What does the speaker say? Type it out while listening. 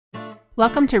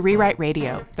Welcome to Rewrite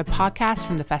Radio, the podcast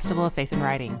from the Festival of Faith and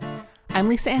Writing. I'm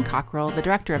Lisa Ann Cockrell, the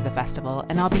director of the festival,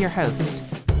 and I'll be your host.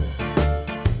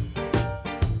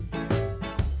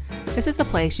 This is the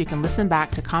place you can listen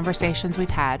back to conversations we've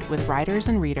had with writers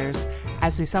and readers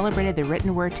as we celebrated the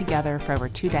written word together for over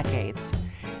 2 decades.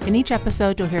 In each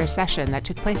episode, you'll hear a session that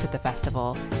took place at the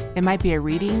festival. It might be a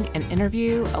reading, an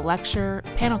interview, a lecture,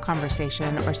 panel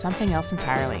conversation, or something else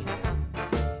entirely.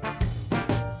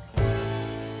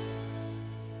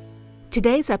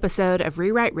 Today's episode of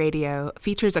Rewrite Radio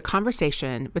features a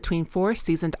conversation between 4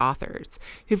 seasoned authors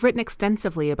who've written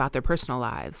extensively about their personal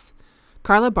lives.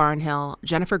 Carla Barnhill,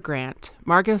 Jennifer Grant,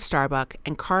 Margot Starbuck,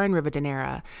 and Karin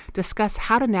Rivadeneira discuss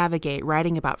how to navigate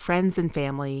writing about friends and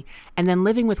family and then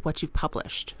living with what you've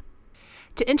published.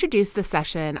 To introduce the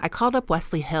session, I called up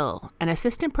Wesley Hill, an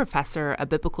assistant professor of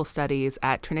biblical studies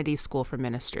at Trinity School for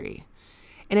Ministry.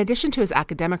 In addition to his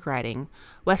academic writing,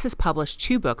 Wes has published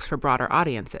 2 books for broader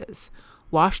audiences,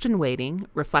 Washed and Waiting,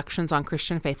 Reflections on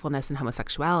Christian Faithfulness and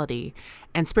Homosexuality,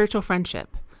 and Spiritual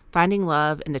Friendship, Finding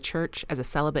Love in the Church as a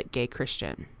Celibate Gay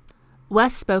Christian.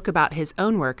 Wes spoke about his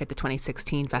own work at the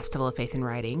 2016 Festival of Faith and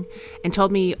Writing and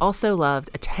told me he also loved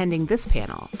attending this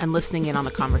panel and listening in on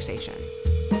the conversation.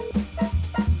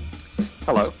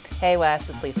 Hello. Hey, Wes,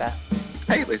 it's Lisa.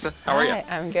 Hey, Lisa. How are you? Hi,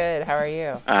 I'm good. How are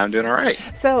you? I'm doing all right.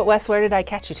 So, Wes, where did I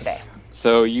catch you today?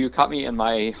 So you caught me in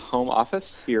my home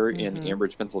office here in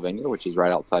Ambridge, Pennsylvania, which is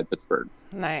right outside Pittsburgh.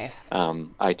 Nice.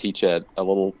 I teach at a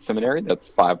little seminary that's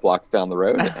 5 blocks down the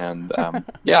road, and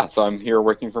so I'm here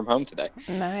working from home today.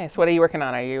 Nice. What are you working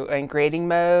on? Are you in grading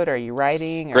mode? Are you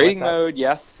writing? Or grading mode,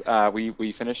 yes.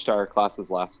 We finished our classes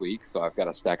last week, so I've got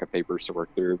a stack of papers to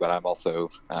work through, but I'm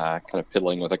also kind of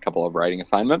fiddling with a couple of writing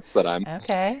assignments that I'm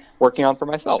working on for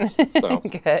myself. So.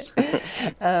 Good.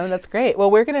 That's great. Well,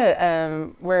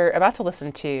 we're about to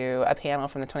listen to a panel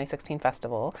from the 2016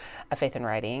 Festival of Faith and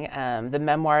Writing, The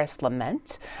Memoirist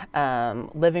Lament,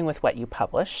 Living with What You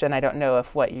Publish. And I don't know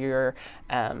if what you're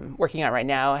working on right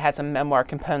now has a memoir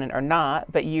component or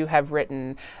not, but you have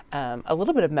written a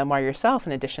little bit of memoir yourself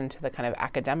in addition to the kind of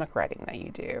academic writing that you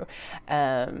do.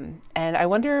 And I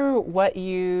wonder what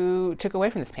you took away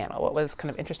from this panel. What was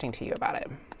kind of interesting to you about it?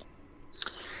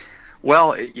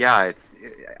 Well, yeah,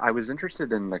 I was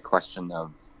interested in the question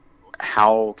of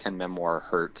how can memoir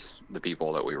hurt the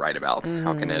people that we write about?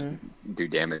 How can it do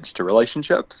damage to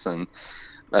relationships? And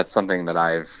that's something that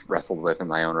I've wrestled with in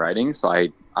my own writing. So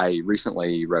I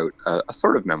recently wrote a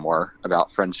sort of memoir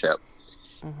about friendship.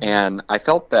 And I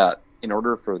felt that in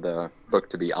order for the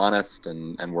book to be honest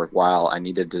and worthwhile, I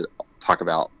needed to talk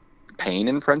about pain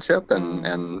in friendship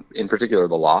and in particular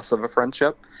the loss of a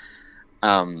friendship.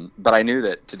 But I knew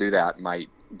that to do that might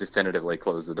definitively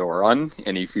close the door on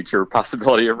any future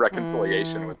possibility of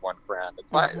reconciliation with one friend. And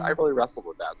so I really wrestled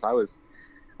with that. So I was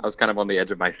kind of on the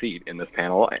edge of my seat in this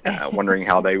panel, wondering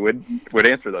how they would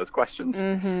answer those questions.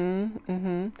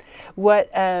 What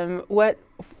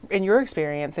in your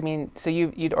experience? I mean, so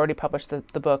you'd already published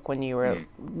the book when you were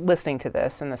listening to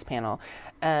this in this panel.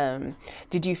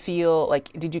 Did you feel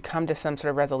like did you come to some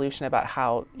sort of resolution about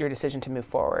how your decision to move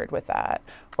forward with that,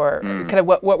 or kind of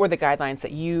what were the guidelines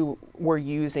that you were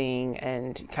using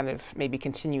and kind of maybe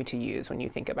continue to use when you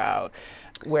think about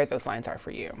where those lines are for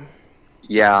you?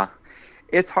 Yeah.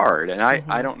 It's hard, and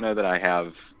I don't know that I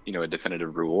have, a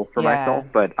definitive rule for myself,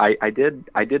 but I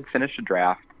did finish a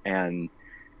draft and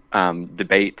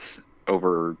debate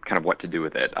over kind of what to do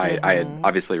with it. I had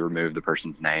obviously removed the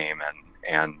person's name,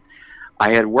 and I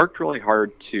had worked really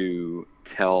hard to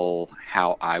tell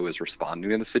how I was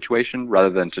responding in the situation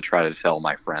rather than to try to tell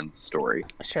my friend's story.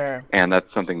 Sure. And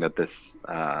that's something that this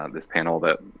panel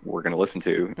that we're going to listen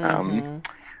to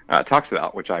talks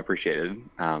about, which I appreciated.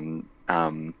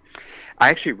 I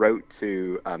actually wrote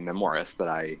to a memoirist that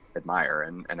I admire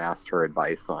and asked her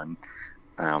advice on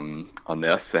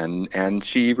this, and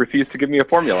she refused to give me a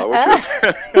formula, which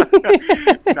was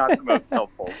not the most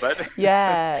helpful. But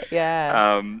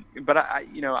but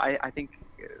I think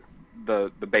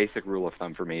the basic rule of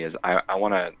thumb for me is I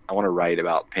want to write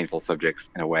about painful subjects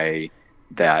in a way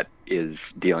that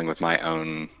is dealing with my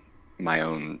own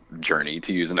journey,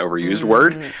 to use an overused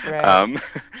word,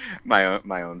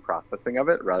 my own processing of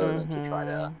it, rather than to try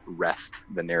to wrest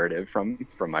the narrative from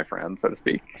my friend, so to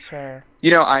speak. Sure.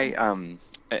 I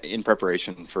in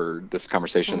preparation for this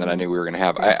conversation that I knew we were going to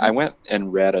have, I went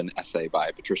and read an essay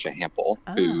by Patricia Hampl,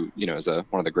 who is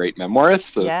one of the great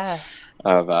memoirists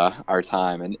of our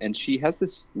time, and she has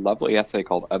this lovely essay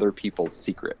called "Other People's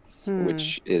Secrets,"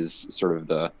 which is sort of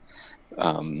the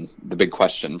big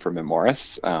question for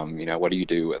memoirists. What do you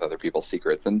do with other people's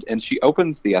secrets? And she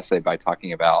opens the essay by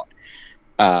talking about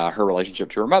her relationship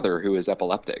to her mother, who is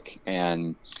epileptic.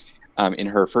 And in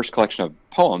her first collection of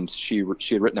poems, she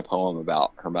had written a poem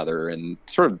about her mother and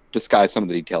sort of disguised some of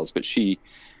the details, but she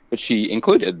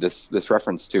included this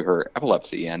reference to her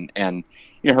epilepsy, and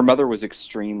her mother was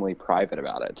extremely private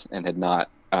about it and had not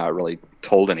really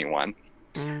told anyone.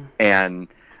 And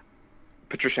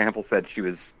Patricia Hampl said she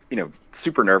was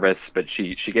super nervous, but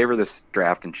she gave her this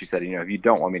draft and she said, if you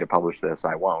don't want me to publish this,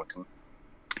 I won't. And,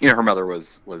 her mother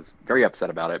was very upset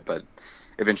about it, but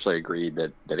eventually agreed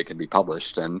that it could be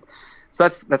published. And so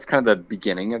that's kind of the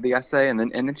beginning of the essay. And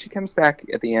then she comes back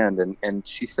at the end and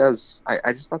she says,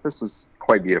 I just thought this was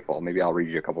quite beautiful. Maybe I'll read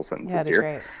you a couple sentences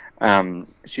here. Great.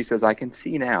 She says, I can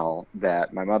see now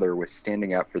that my mother was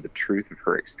standing up for the truth of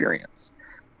her experience,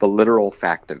 the literal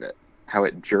fact of it, how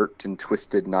it jerked and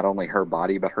twisted not only her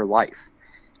body but her life,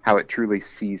 how it truly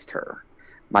seized her.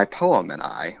 My poem and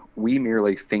I, we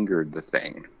merely fingered the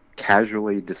thing,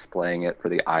 casually displaying it for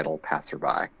the idle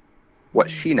passerby.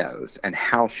 What she knows and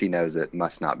how she knows it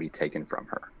must not be taken from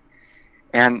her.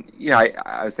 And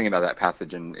I was thinking about that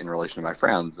passage in relation to my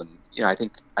friends, and I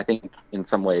think in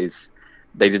some ways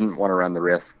they didn't want to run the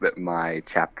risk that my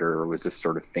chapter was just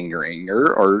sort of fingering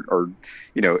or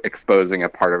exposing a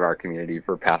part of our community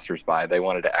for passersby. They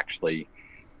wanted to actually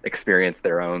experience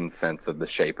their own sense of the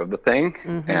shape of the thing.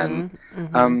 And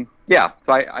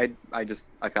so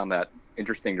I found that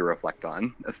interesting to reflect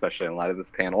on, especially in light of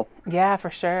this panel. Yeah, for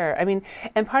sure. I mean,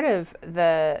 and part of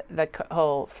the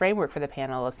whole framework for the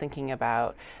panel is thinking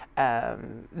about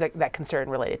that concern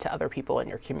related to other people in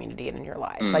your community and in your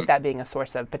life, like that being a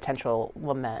source of potential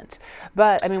lament.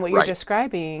 But I mean, what you're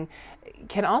describing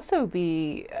can also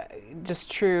be just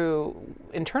true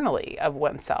internally of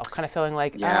oneself, kind of feeling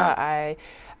like,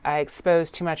 I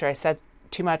exposed too much, or I said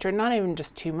too much, or not even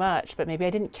just too much, but maybe I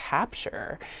didn't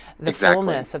capture the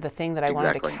fullness of the thing that I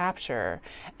wanted to capture.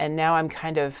 And now I'm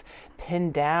kind of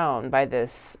pinned down by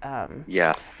this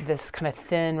this kind of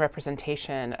thin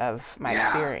representation of my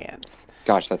experience.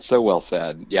 Gosh, that's so well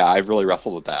said. Yeah, I've really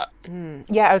wrestled with that.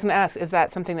 Yeah, I was going to ask, is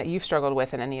that something that you've struggled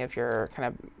with in any of your kind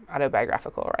of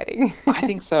autobiographical writing? I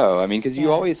think so. I mean, because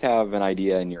you always have an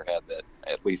idea in your head that,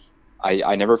 at least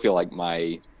I never feel like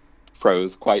my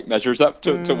prose quite measures up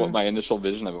to what my initial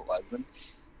vision of it was,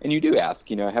 and you do ask,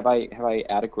 have I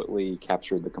adequately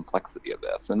captured the complexity of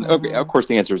this? And okay, of course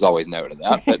the answer is always no to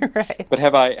that, but but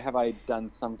have I done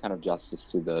some kind of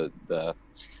justice to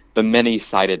the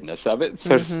many-sidedness of it,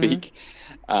 so to speak?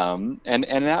 And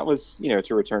that was,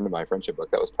 to return to my friendship book,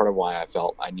 that was part of why I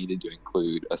felt I needed to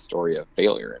include a story of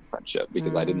failure in friendship,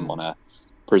 because I didn't want to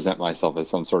present myself as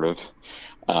some sort of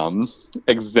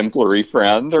exemplary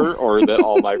friend, or that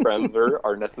all my friends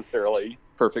are necessarily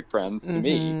perfect friends to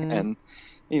me. And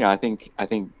I think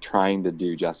trying to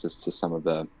do justice to some of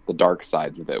the dark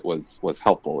sides of it was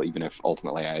helpful, even if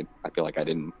ultimately I feel like I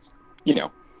didn't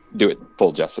do it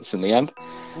full justice in the end.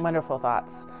 Wonderful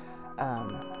thoughts.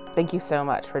 Thank you so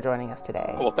much for joining us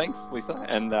today. Well, thanks, Lisa,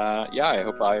 and I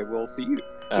hope I will see you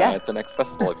at the next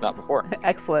festival, if not before.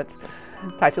 Excellent.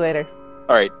 Talk to you later.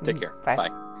 All right, take care. Bye.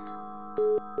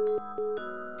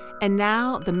 And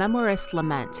now, the memoirist's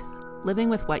lament, Living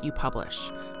with What You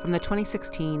Publish, from the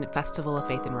 2016 Festival of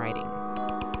Faith and Writing.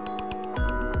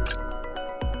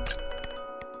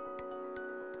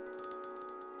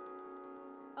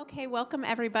 Okay, welcome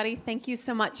everybody. Thank you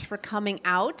so much for coming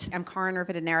out. I'm Karin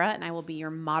Urvidanera, and I will be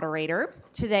your moderator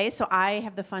today. So I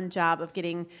have the fun job of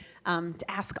getting to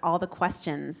ask all the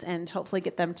questions and hopefully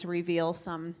get them to reveal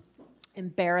some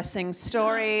embarrassing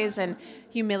stories and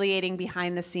humiliating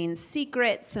behind-the-scenes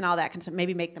secrets and all that kind of stuff.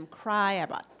 Maybe make them cry. I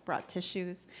brought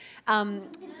tissues.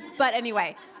 But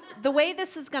anyway, the way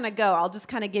this is going to go, I'll just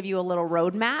kind of give you a little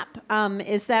roadmap,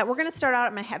 is that we're going to start out,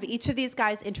 I'm going to have each of these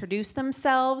guys introduce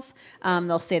themselves.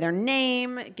 They'll say their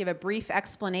name, give a brief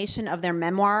explanation of their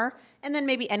memoir, and then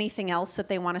maybe anything else that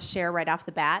they want to share right off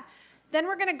the bat. Then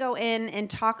we're going to go in and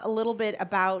talk a little bit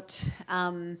about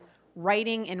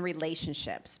writing and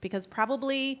relationships, because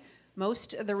probably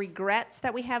most of the regrets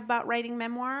that we have about writing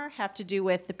memoir have to do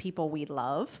with the people we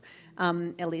love.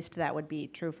 At least that would be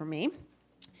true for me.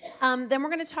 Then we're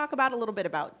going to talk about a little bit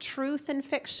about truth in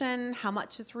fiction, how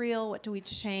much is real, what do we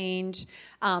change,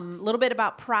 a little bit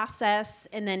about process,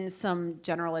 and then some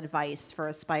general advice for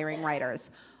aspiring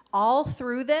writers. All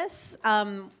through this,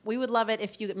 we would love it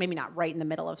if you, maybe not right in the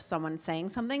middle of someone saying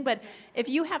something, but if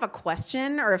you have a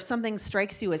question or if something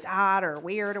strikes you as odd or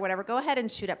weird or whatever, go ahead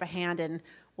and shoot up a hand and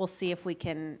we'll see if we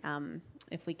can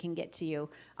get to you.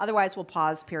 Otherwise, we'll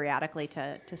pause periodically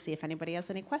to see if anybody has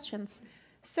any questions.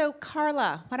 So,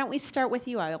 Carla, why don't we start with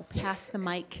you? I'll pass the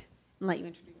mic and let you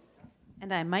introduce yourself.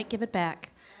 And I might give it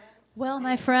back. Well,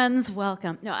 my friends,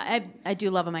 welcome. No, I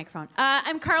do love a microphone.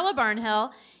 I'm Carla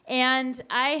Barnhill, and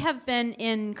I have been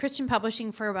in Christian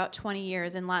publishing for about 20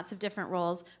 years in lots of different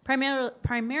roles,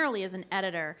 primarily as an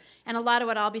editor. And a lot of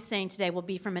what I'll be saying today will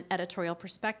be from an editorial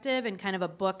perspective and kind of a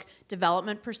book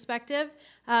development perspective.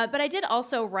 But I did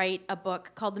also write a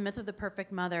book called The Myth of the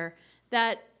Perfect Mother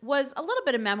that was a little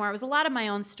bit of memoir. It was a lot of my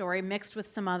own story mixed with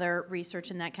some other research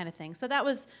and that kind of thing. So that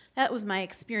was my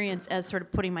experience as sort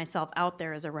of putting myself out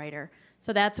there as a writer.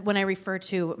 So that's when I refer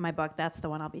to my book, that's the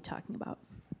one I'll be talking about.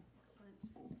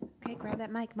 Okay, grab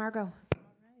that mic, Margot.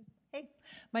 Hey,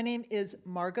 my name is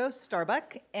Margot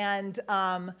Starbuck, and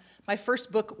my first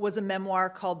book was a memoir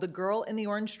called The Girl in the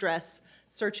Orange Dress,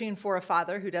 Searching for a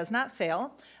Father Who Does Not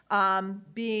Fail,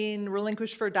 being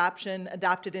relinquished for adoption,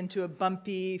 adopted into a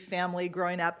bumpy family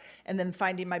growing up, and then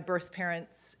finding my birth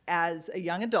parents as a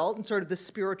young adult and sort of the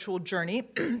spiritual journey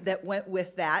that went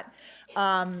with that.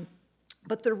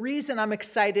 But the reason I'm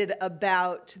excited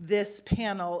about this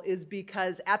panel is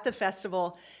because at the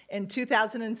festival in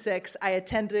 2006, I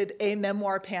attended a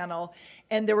memoir panel,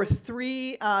 and there were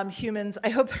three humans. I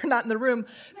hope they're not in the room,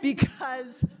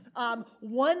 because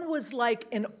one was like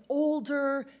an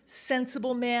older,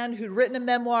 sensible man who'd written a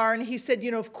memoir, and he said,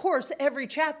 of course, every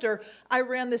chapter, I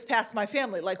ran this past my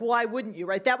family. Like, why wouldn't you,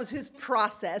 right? That was his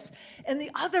process. And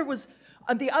the other was...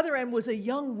 On the other end was a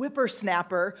young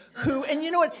whippersnapper who, and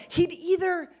you know what, he'd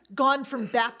either gone from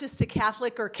Baptist to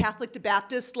Catholic or Catholic to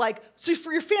Baptist, so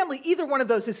for your family, either one of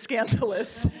those is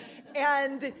scandalous.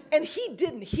 And he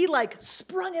didn't. He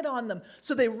sprung it on them.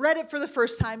 So they read it for the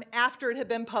first time after it had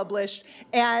been published,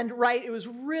 and it was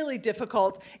really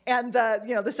difficult. And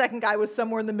the second guy was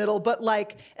somewhere in the middle, but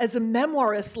as a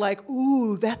memoirist,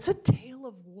 ooh, that's a tale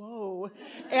of woe.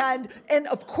 And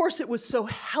of course it was so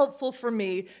helpful for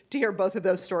me to hear both of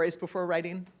those stories before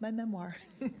writing my memoir.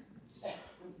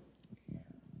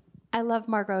 I love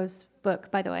Margot's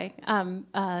book, by the way.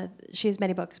 She has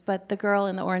many books, but The Girl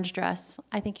in the Orange Dress,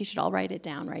 I think you should all write it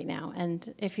down right now.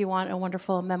 And if you want a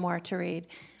wonderful memoir to read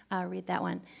that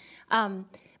one.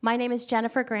 My name is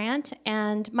Jennifer Grant,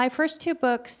 and my first two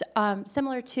books,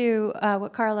 similar to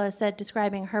what Carla said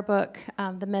describing her book,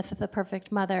 The Myth of the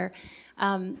Perfect Mother,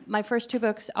 my first two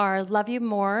books are Love You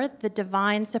More, The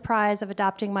Divine Surprise of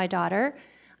Adopting My Daughter.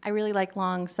 I really like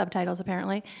long subtitles,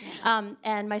 apparently.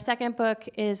 And my second book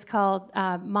is called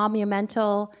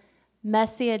Monumental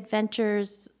Messy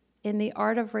Adventures in the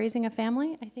Art of Raising a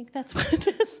Family. I think that's what it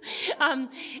is.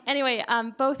 Anyway,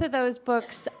 both of those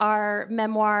books are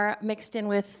memoir mixed in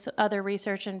with other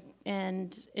research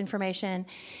and information.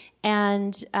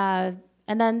 And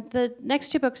then the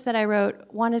next two books that I wrote,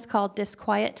 one is called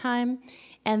Disquiet Time,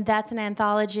 and that's an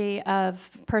anthology of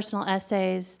personal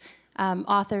essays,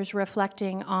 authors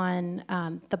reflecting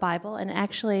on the Bible. And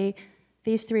actually,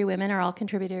 these three women are all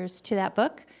contributors to that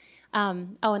book.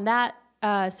 And that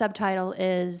subtitle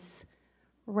is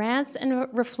Rants and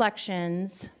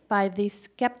Reflections by the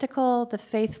Skeptical, the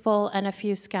Faithful, and a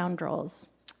Few Scoundrels.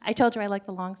 I told you I like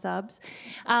the long subs.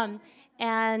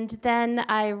 And then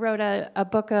I wrote a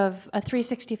book of a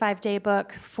 365-day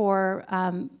book for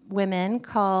women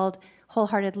called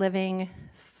Wholehearted Living,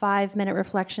 5-Minute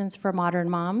Reflections for Modern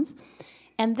Moms.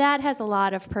 And that has a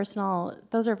lot of personal,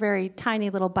 those are very tiny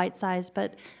little bite-sized,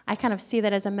 but I kind of see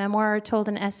that as a memoir told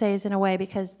in essays in a way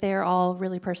because they're all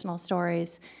really personal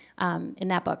stories in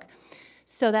that book.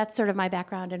 So that's sort of my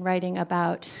background in writing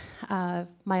about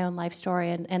my own life story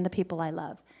and the people I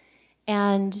love.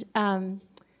 And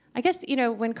I guess,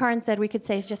 when Karin said we could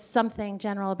say just something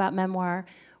general about memoir,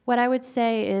 what I would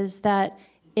say is that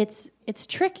it's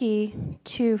tricky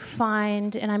to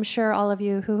find, and I'm sure all of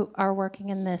you who are working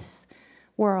in this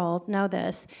world know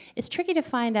this, it's tricky to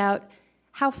find out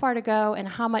how far to go and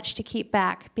how much to keep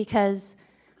back, because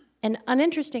an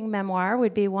uninteresting memoir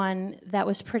would be one that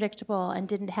was predictable and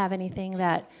didn't have anything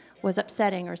that was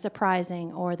upsetting or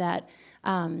surprising or that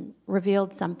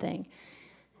revealed something.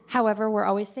 However, we're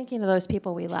always thinking of those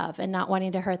people we love and not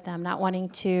wanting to hurt them, not wanting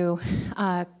to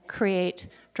create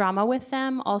drama with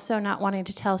them, also not wanting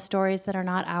to tell stories that are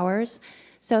not ours.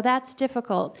 So that's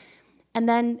difficult. And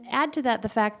then add to that the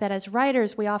fact that as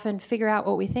writers, we often figure out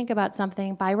what we think about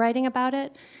something by writing about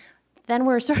it. Then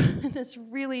we're sort of in this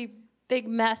really big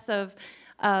mess of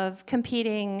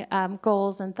competing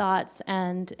goals and thoughts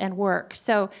and work.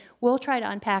 So we'll try to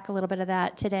unpack a little bit of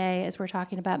that today as we're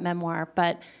talking about memoir,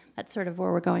 but that's sort of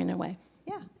where we're going in a way.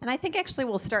 Yeah, and I think actually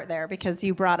we'll start there because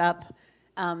you brought up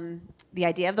the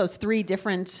idea of those three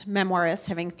different memoirists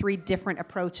having three different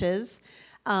approaches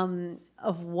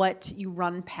of what you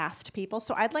run past people.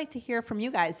 So I'd like to hear from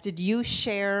you guys. Did you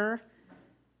share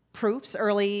proofs,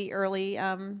 early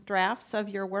drafts of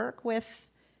your work with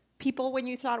people when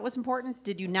you thought it was important?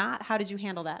 Did you not? How did you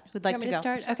handle that? Who'd like Want to me go? to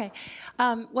start? Okay.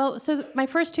 Well, so my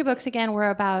first 2 books, again, were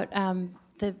about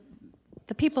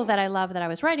the people that I love that I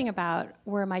was writing about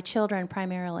were my children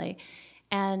primarily,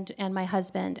 and my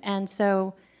husband. And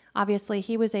so obviously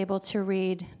he was able to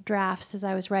read drafts as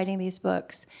I was writing these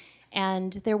books.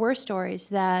 And there were stories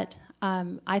that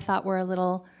I thought were a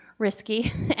little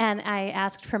risky, and I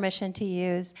asked permission to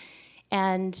use,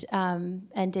 and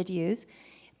did use.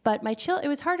 But it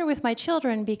was harder with my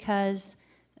children because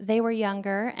they were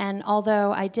younger, and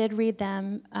although I did read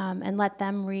them and let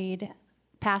them read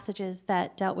passages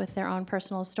that dealt with their own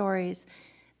personal stories,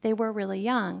 they were really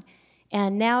young.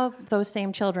 And now those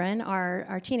same children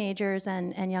are teenagers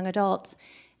and young adults.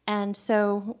 And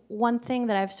so one thing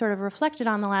that I've sort of reflected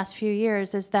on the last few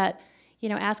years is that,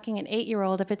 asking an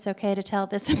 8-year-old if it's okay to tell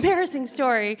this embarrassing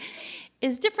story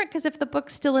is different, because if the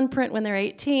book's still in print when they're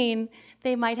 18,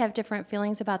 they might have different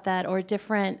feelings about that or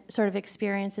different sort of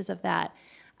experiences of that.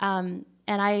 And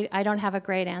I don't have a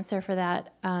great answer for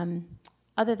that,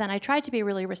 other than I tried to be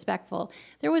really respectful.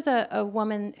 There was a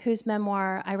woman whose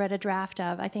memoir I read a draft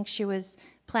of. I think she was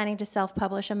planning to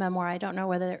self-publish a memoir. I don't know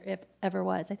whether it ever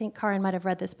was. I think Karin might have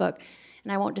read this book,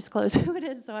 and I won't disclose who it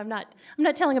is, so I'm not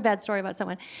telling a bad story about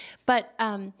someone. But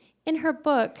in her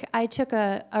book, I took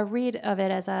a read of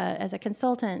it as a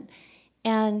consultant,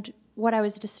 and what I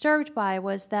was disturbed by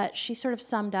was that she sort of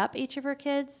summed up each of her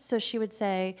kids. So she would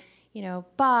say,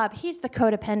 Bob, he's the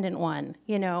codependent one,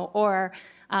 or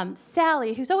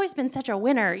Sally, who's always been such a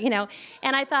winner,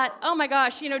 And I thought, oh my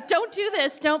gosh, don't do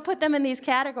this. Don't put them in these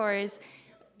categories.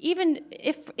 Even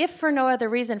if for no other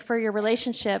reason, for your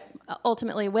relationship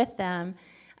ultimately with them.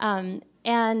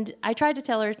 And I tried to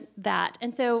tell her that.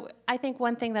 And so I think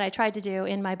one thing that I tried to do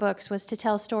in my books was to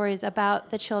tell stories about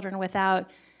the children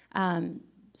without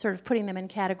sort of putting them in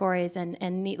categories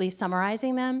and neatly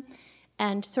summarizing them,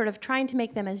 and sort of trying to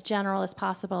make them as general as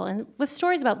possible. And with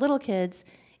stories about little kids,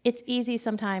 it's easy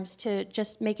sometimes to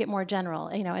just make it more general.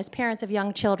 As parents of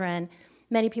young children,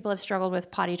 many people have struggled with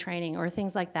potty training or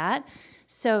things like that.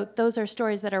 So those are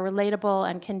stories that are relatable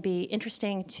and can be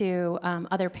interesting to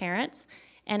other parents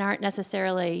and aren't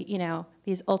necessarily,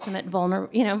 these ultimate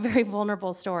very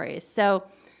vulnerable stories. So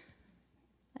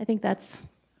I think that's...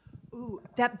 Ooh,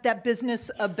 that business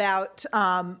about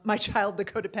my child, the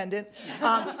codependent,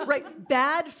 right?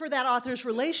 Bad for that author's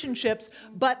relationships,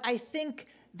 but I think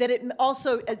that it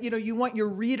also, you want your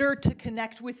reader to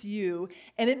connect with you,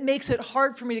 and it makes it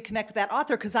hard for me to connect with that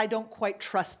author because I don't quite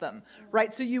trust them,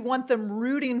 right? So you want them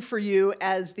rooting for you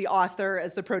as the author,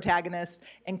 as the protagonist,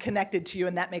 and connected to you,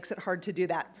 and that makes it hard to do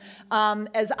that.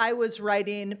 As I was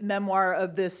writing memoir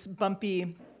of this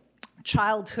bumpy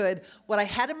childhood, what I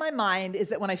had in my mind is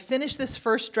that when I finish this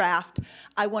first draft,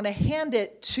 I want to hand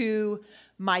it to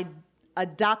my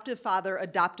adoptive father,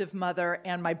 adoptive mother,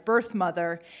 and my birth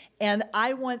mother, and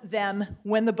I want them,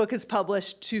 when the book is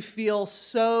published, to feel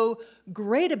so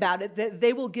great about it that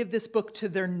they will give this book to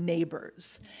their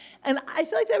neighbors. And I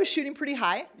feel like that was shooting pretty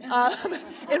high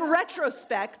in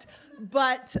retrospect,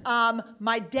 but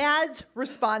my dad's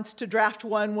response to draft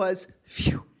 1 was,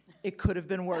 phew, it could have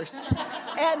been worse.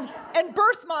 And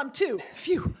birth mom, too.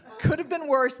 Phew, could have been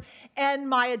worse. And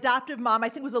my adoptive mom, I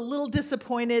think, was a little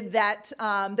disappointed that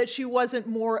she wasn't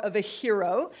more of a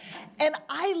hero. And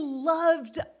I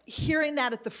loved hearing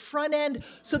that at the front end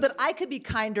so that I could be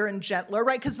kinder and gentler,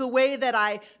 right? Because the way that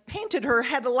I painted her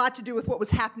had a lot to do with what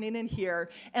was happening in here.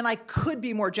 And I could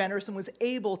be more generous and was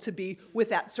able to be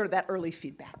with that sort of that early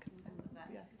feedback.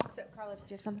 So, Carla, did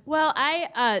you have something? Well,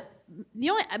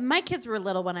 my kids were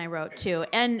little when I wrote too,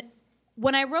 and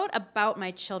when I wrote about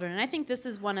my children, and I think this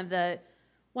is one of the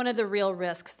real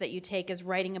risks that you take is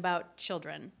writing about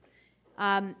children,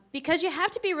 because you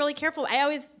have to be really careful. I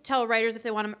always tell writers if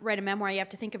they want to write a memoir, you have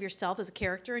to think of yourself as a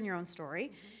character in your own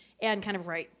story, and kind of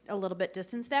write a little bit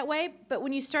distance that way. But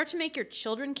when you start to make your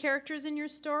children characters in your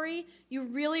story, you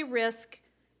really risk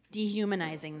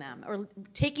dehumanizing them or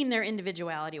taking their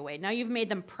individuality away. Now you've made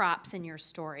them props in your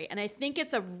story. And I think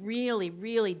it's a really,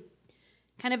 really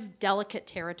kind of delicate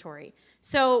territory.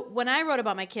 So when I wrote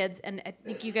about my kids, and I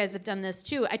think you guys have done this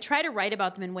too, I try to write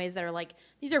about them in ways that are like,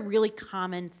 these are really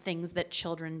common things that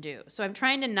children do. So I'm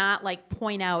trying to not like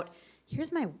point out,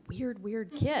 here's my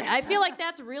weird kid. I feel like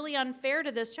that's really unfair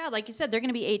to this child. Like you said, they're going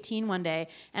to be 18 one day,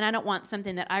 and I don't want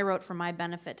something that I wrote for my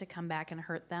benefit to come back and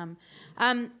hurt them.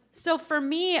 So for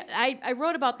me, I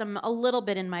wrote about them a little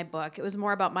bit in my book. It was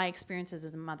more about my experiences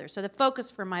as a mother. So the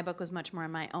focus for my book was much more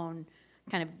on my own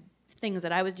kind of things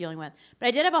that I was dealing with. But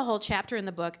I did have a whole chapter in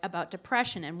the book about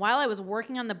depression. And while I was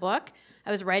working on the book,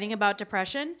 I was writing about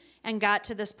depression and got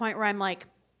to this point where I'm like,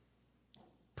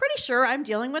 pretty sure I'm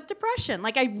dealing with depression.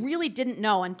 Like, I really didn't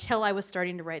know until I was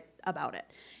starting to write about it.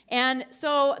 And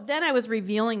so then I was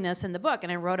revealing this in the book,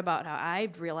 and I wrote about how I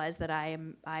realized that I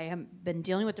have been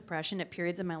dealing with depression at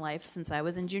periods in my life since I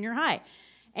was in junior high.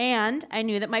 And I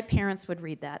knew that my parents would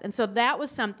read that. And so that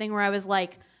was something where I was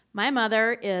like, my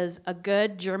mother is a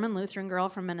good German Lutheran girl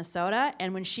from Minnesota,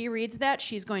 and when she reads that,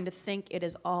 she's going to think it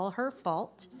is all her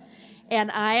fault. And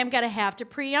I am going to have to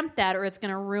preempt that, or it's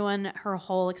going to ruin her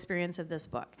whole experience of this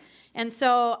book. And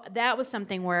so that was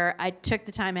something where I took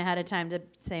the time ahead of time to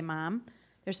say, Mom,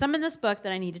 there's some in this book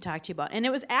that I need to talk to you about. And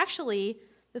it was actually,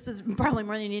 this is probably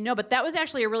more than you need to know, but that was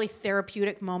actually a really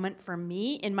therapeutic moment for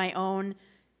me in my own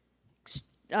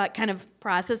kind of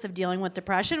process of dealing with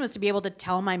depression, was to be able to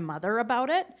tell my mother about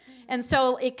it. And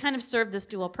so it kind of served this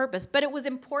dual purpose. But it was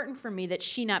important for me that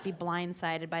she not be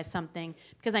blindsided by something,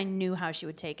 because I knew how she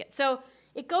would take it. So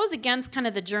it goes against kind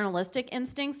of the journalistic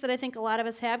instincts that I think a lot of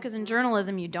us have, because in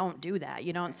journalism you don't do that.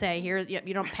 You don't say,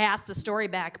 you don't pass the story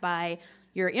back by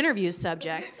your interview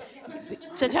subject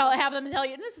to have them tell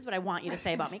you, this is what I want you to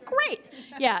say about me. Great.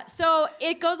 Yeah, so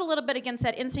it goes a little bit against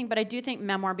that instinct, but I do think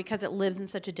memoir, because it lives in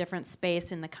such a different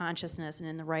space in the consciousness and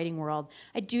in the writing world,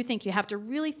 I do think you have to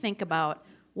really think about,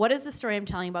 what is the story I'm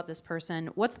telling about this person?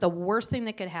 What's the worst thing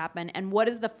that could happen? And what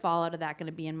is the fallout of that going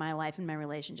to be in my life and my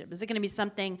relationship? Is it going to be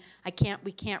something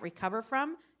we can't recover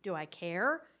from? Do I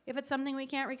care if it's something we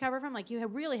can't recover from? Like, you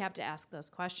really have to ask those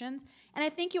questions. And I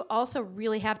think you also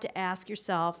really have to ask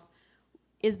yourself,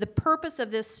 is the purpose of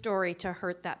this story to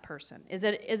hurt that person?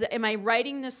 Am I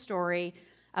writing this story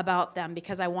about them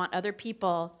because I want other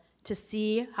people to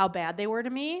see how bad they were to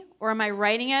me? Or am I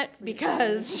writing it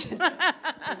because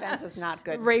Revenge is not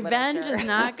good. Revenge literature. is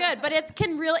not good. But it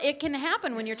can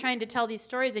happen when you're trying to tell these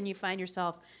stories and you find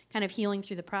yourself kind of healing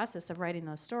through the process of writing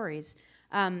those stories.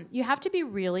 You have to be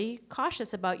really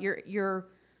cautious about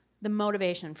the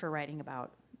motivation for writing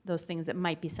about those things that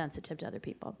might be sensitive to other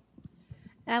people.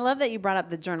 And I love that you brought up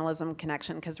the journalism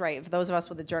connection, because, right, for those of us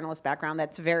with a journalist background,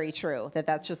 that's very true,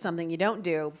 that's just something you don't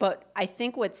do. But I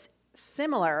think what's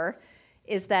similar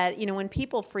is that, when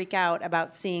people freak out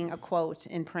about seeing a quote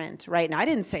in print, right, and I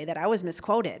didn't say that, I was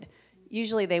misquoted.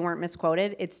 Usually they weren't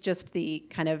misquoted. It's just the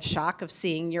kind of shock of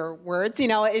seeing your words,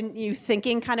 and you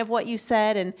thinking kind of what you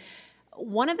said. And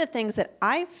one of the things that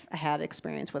I've had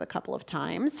experience with a couple of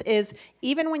times is,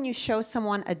 even when you show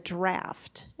someone a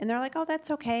draft and they're like, oh,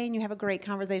 that's okay, and you have a great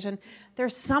conversation,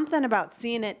 there's something about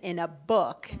seeing it in a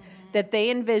book that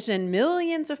they envision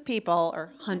millions of people,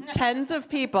 or tens of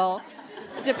people,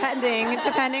 depending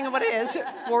on what it is,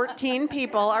 14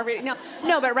 people are reading.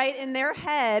 No, but right in their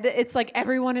head, it's like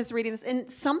everyone is reading this, and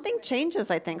something changes,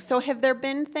 I think. So have there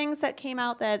been things that came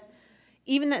out that,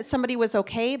 even that somebody was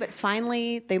okay, but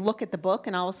finally they look at the book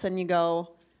and all of a sudden you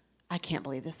go, I can't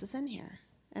believe this is in here?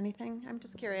 Anything? I'm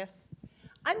just curious.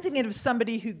 I'm thinking of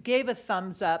somebody who gave a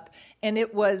thumbs up, and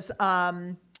it was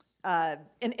an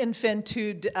infant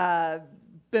who'd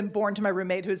been born to my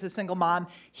roommate, who's a single mom.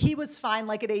 He was fine,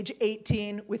 like at age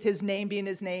 18, with his name being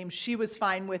his name. She was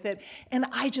fine with it. And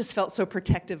I just felt so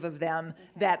protective of them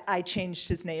that I changed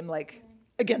his name, like,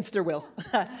 against their will.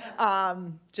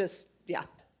 Yeah.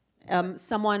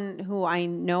 Someone who I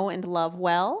know and love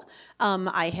well,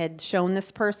 I had shown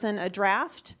this person a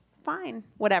draft, fine,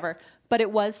 whatever. But it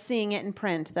was seeing it in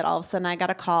print that all of a sudden I got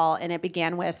a call, and it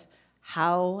began with,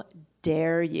 how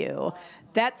dare you?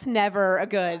 That's never a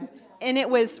good. And it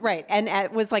was, right, and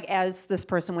it was like as this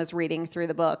person was reading through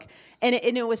the book. And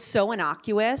it was so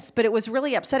innocuous, but it was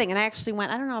really upsetting. And I actually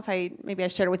went, I don't know if maybe I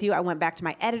shared it with you, I went back to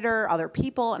my editor, other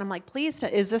people, and I'm like, please,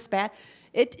 is this bad?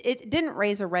 It didn't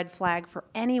raise a red flag for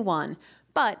anyone,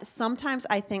 but sometimes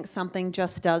I think something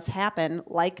just does happen,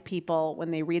 like people,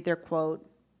 when they read their quote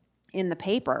in the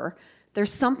paper,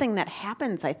 there's something that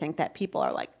happens, I think, that people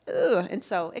are like, ugh, and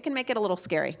so it can make it a little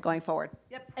scary going forward.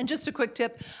 Yep, and just a quick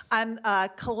tip, I'm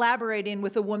collaborating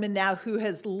with a woman now who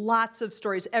has lots of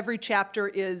stories. Every chapter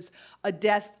is a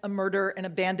death, a murder, an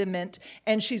abandonment,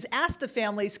 and she's asked the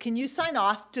families, can you sign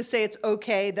off to say it's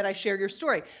okay that I share your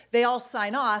story? They all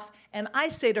sign off, and I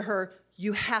say to her,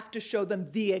 you have to show them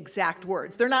the exact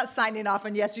words. They're not signing off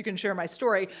on, yes, you can share my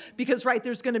story, because, right,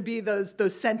 there's going to be those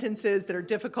sentences that are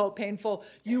difficult, painful.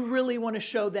 You really want to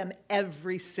show them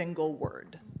every single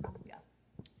word.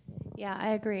 Yeah, I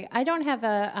agree. I don't have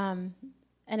an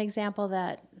example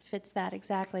that fits that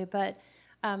exactly, but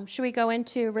should we go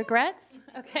into regrets?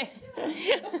 Okay.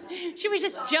 Should we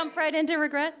just jump right into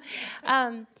regrets?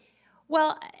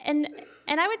 Well, and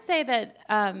I would say that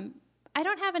I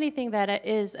don't have anything that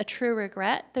is a true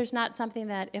regret. There's not something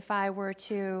that if I were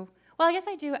to, well, I guess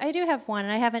I do have one,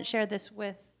 and I haven't shared this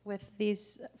with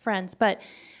these friends, but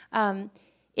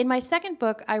In my second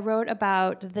book, I wrote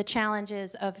about the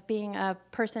challenges of being a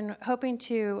person hoping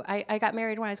to. I got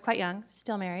married when I was quite young,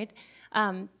 still married,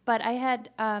 but I had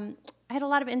a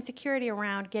lot of insecurity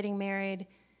around getting married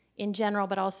in general,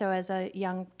 but also as a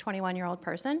young 21-year-old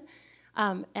person.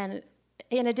 And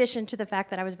in addition to the fact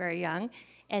that I was very young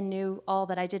and knew all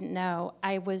that I didn't know,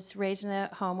 I was raised in a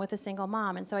home with a single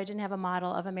mom, and so I didn't have a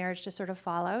model of a marriage to sort of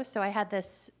follow. So I had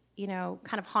this,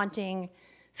 kind of haunting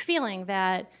feeling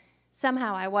that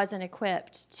somehow I wasn't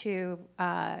equipped to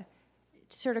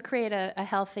sort of create a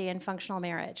healthy and functional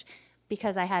marriage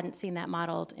because I hadn't seen that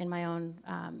modeled in my own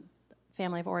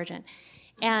family of origin.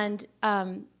 And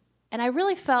I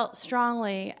really felt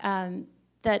strongly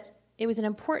that it was an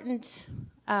important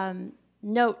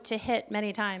note to hit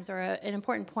many times, or an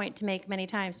important point to make many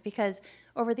times, because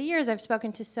over the years I've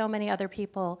spoken to so many other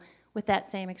people with that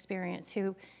same experience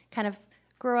who kind of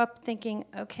grew up thinking,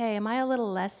 okay, am I a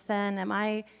little less than? Am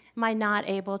I not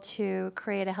able to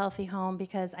create a healthy home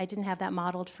because I didn't have that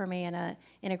modeled for me in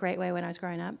a great way when I was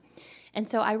growing up? And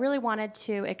so I really wanted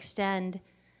to extend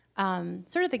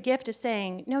sort of the gift of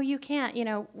saying, no, you can't.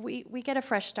 We get a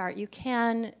fresh start. You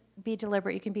can be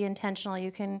deliberate. You can be intentional.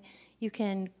 You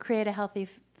can create a healthy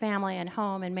family and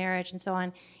home and marriage and so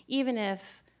on, even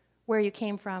if where you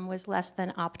came from was less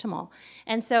than optimal.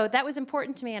 And so that was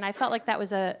important to me, and I felt like that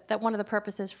was one of the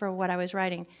purposes for what I was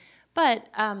writing. But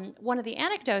one of the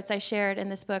anecdotes I shared in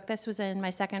this book, this was in my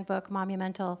second book,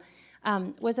 Monumental,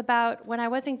 was about when I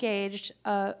was engaged,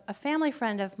 a family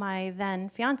friend of my then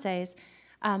fiance's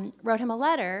wrote him a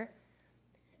letter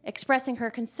expressing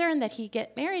her concern that he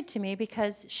get married to me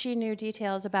because she knew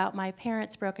details about my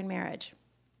parents' broken marriage.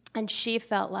 And she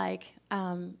felt like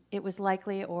it was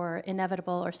likely or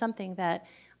inevitable or something that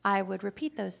I would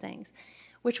repeat those things,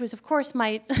 which was, of course,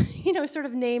 my, sort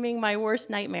of naming my worst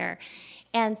nightmare.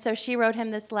 And so she wrote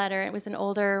him this letter. It was an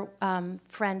older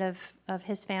friend of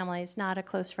his family's, not a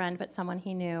close friend, but someone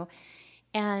he knew.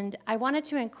 And I wanted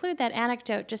to include that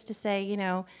anecdote just to say,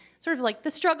 sort of like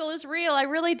the struggle is real. I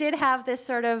really did have this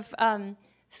sort of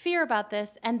fear about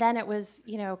this, and then it was,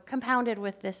 compounded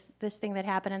with this thing that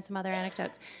happened and some other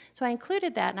anecdotes. So I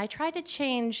included that, and I tried to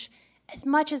change as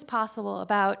much as possible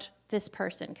about this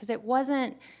person, because it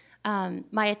wasn't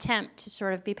my attempt to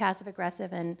sort of be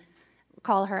passive-aggressive and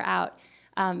call her out.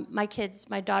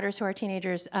 My daughters who are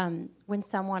teenagers, when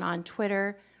someone on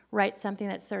Twitter writes something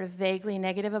that's sort of vaguely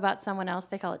negative about someone else,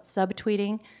 they call it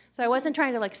subtweeting. So I wasn't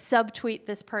trying to subtweet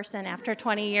this person after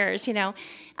 20 years,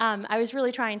 I was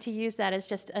really trying to use that as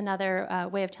just another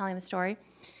way of telling the story.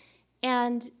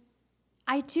 And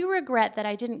I do regret that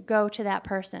I didn't go to that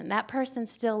person. That person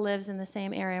still lives in the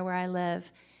same area where I live.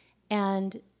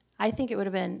 And I think it would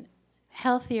have been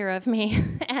healthier of me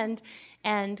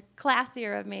and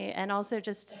classier of me, and also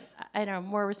just,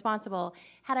 more responsible,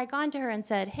 had I gone to her and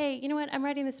said, hey, you know what, I'm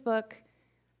writing this book,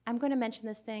 I'm going to mention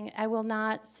this thing, I will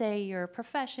not say your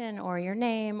profession or your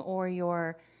name or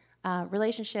your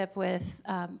relationship with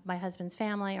my husband's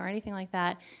family or anything like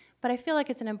that, but I feel like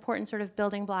it's an important sort of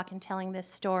building block in telling this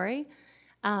story,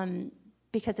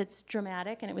 because it's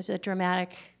dramatic, and it was a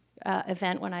dramatic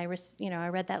event when I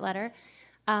read that letter.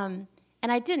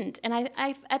 And I didn't. And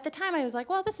I at the time, I was like,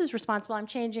 well, this is responsible. I'm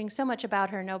changing so much about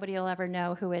her. Nobody will ever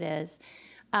know who it is.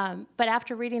 But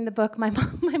after reading the book, my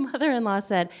mother-in-law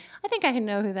said, I think I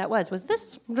know who that was. Was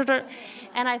this?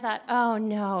 And I thought, oh,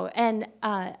 no. And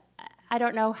I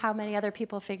don't know how many other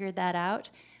people figured that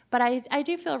out. But I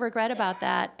do feel regret about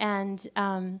that. And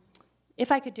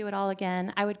if I could do it all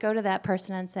again, I would go to that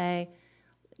person and say,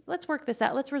 let's work this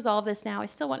out. Let's resolve this now. I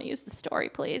still want to use the story,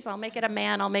 please. I'll make it a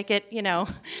man. I'll make it,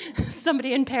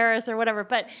 somebody in Paris or whatever.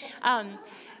 But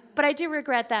I do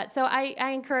regret that. So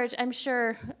I encourage. I'm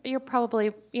sure you're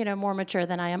probably more mature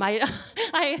than I am.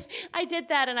 I did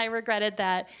that and I regretted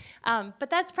that. But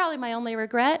that's probably my only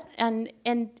regret. And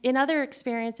in other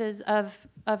experiences of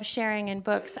sharing in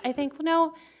books, I think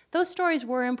those stories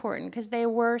were important because they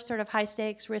were sort of high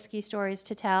stakes, risky stories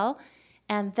to tell,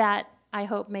 and that, I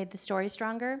hope, made the story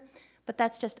stronger. But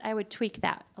that's just, I would tweak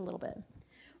that a little bit.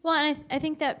 Well, and I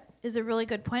think that is a really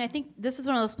good point. I think this is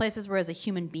one of those places where as a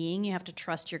human being, you have to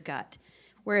trust your gut.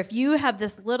 Where if you have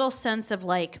this little sense of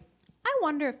I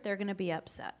wonder if they're going to be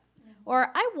upset.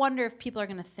 Or I wonder if people are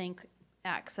going to think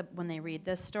X when they read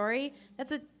this story.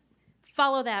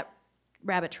 Follow that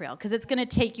rabbit trail, because it's going to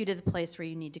take you to the place where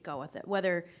you need to go with it,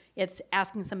 whether it's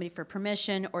asking somebody for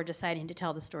permission or deciding to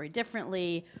tell the story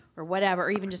differently or whatever, or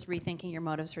even just rethinking your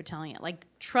motives for telling it.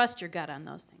 Trust your gut on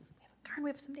those things. We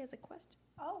have somebody has a question.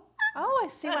 Oh, I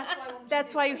see.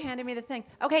 That's why you handed me the thing.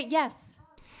 Okay, yes.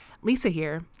 Lisa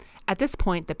here. At this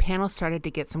point, the panel started to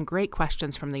get some great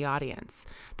questions from the audience.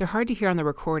 They're hard to hear on the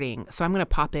recording, so I'm going to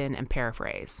pop in and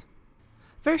paraphrase.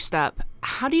 First up,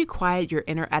 how do you quiet your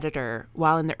inner editor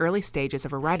while in the early stages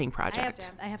of a writing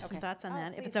project? I have some thoughts on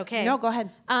that, if it's okay. No, go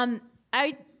ahead.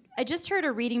 I just heard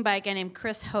a reading by a guy named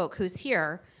Chris Hoke, who's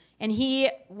here, and he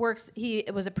was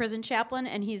a prison chaplain,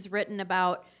 and he's written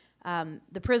about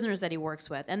the prisoners that he works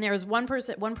with. And there's one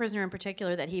prisoner in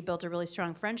particular that he built a really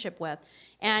strong friendship with,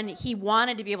 and he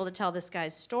wanted to be able to tell this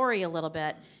guy's story a little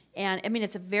bit. And I mean,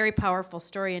 it's a very powerful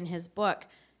story in his book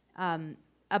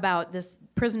about this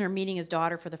prisoner meeting his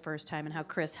daughter for the first time and how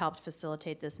Chris helped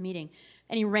facilitate this meeting.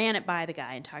 And he ran it by the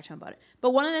guy and talked to him about it.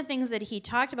 But one of the things that he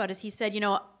talked about is he said,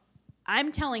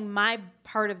 I'm telling my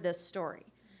part of this story.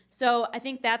 So I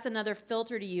think that's another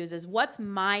filter to use is what's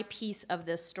my piece of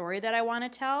this story that I want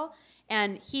to tell?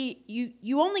 And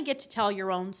you only get to tell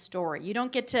your own story. You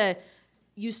don't get to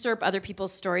usurp other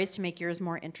people's stories to make yours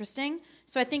more interesting.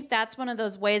 So I think that's one of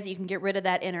those ways that you can get rid of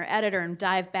that inner editor and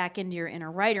dive back into your inner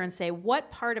writer and say,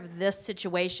 what part of this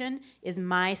situation is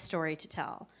my story to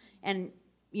tell? And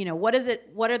what is it?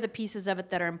 What are the pieces of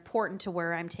it that are important to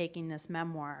where I'm taking this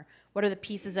memoir? What are the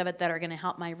pieces of it that are going to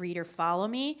help my reader follow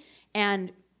me?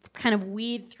 And kind of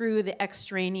weed through the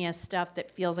extraneous stuff that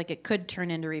feels like it could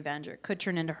turn into revenge or it could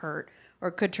turn into hurt or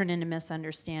it could turn into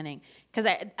misunderstanding. Because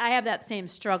I have that same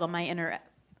struggle. My inner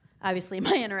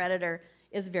editor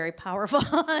is very powerful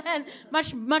and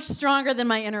much stronger than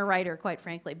my inner writer, quite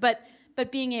frankly. But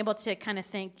being able to kind of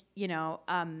think,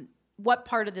 what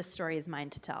part of this story is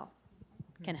mine to tell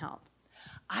can help.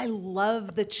 I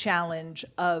love the challenge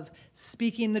of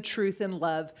speaking the truth in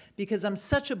love because I'm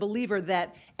such a believer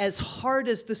that as hard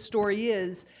as the story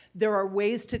is, there are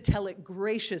ways to tell it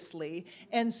graciously.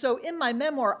 And so in my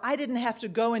memoir, I didn't have to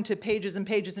go into pages and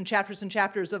pages and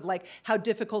chapters of like how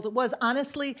difficult it was.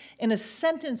 Honestly, in a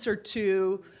sentence or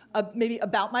two, maybe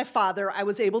about my father, I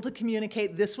was able to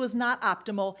communicate this was not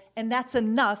optimal, and that's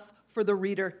enough for the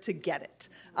reader to get it.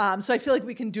 So I feel like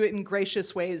we can do it in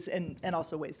gracious ways and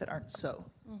also ways that aren't so.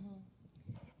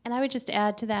 Mm-hmm. And I would just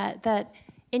add to that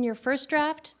in your first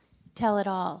draft, tell it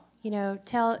all.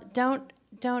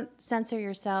 Don't censor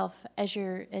yourself as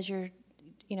you're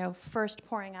first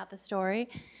pouring out the story.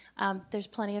 There's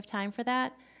plenty of time for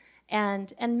that.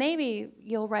 And maybe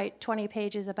you'll write 20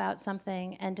 pages about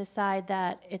something and decide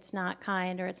that it's not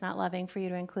kind or it's not loving for you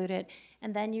to include it.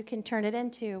 And then you can turn it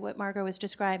into what Margot was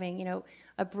describing,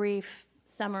 a brief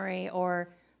summary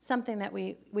or something that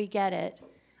we get it.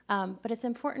 But it's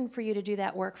important for you to do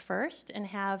that work first and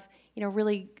have,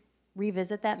 really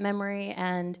revisit that memory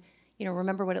and,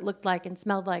 remember what it looked like and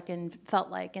smelled like and felt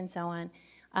like and so on.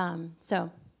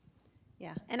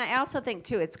 Yeah, and I also think,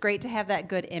 too, it's great to have that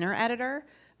good inner editor.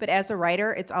 But as a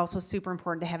writer, it's also super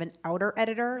important to have an outer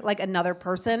editor, like another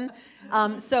person.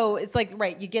 So it's like,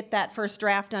 right, you get that first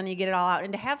draft done, you get it all out,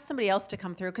 and to have somebody else to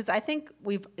come through, because I think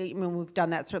we've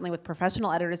done that certainly with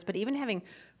professional editors, but even having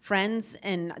friends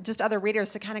and just other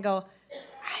readers to kind of go,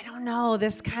 I don't know,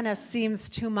 this kind of seems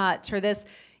too much, or this,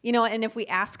 and if we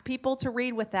ask people to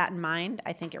read with that in mind,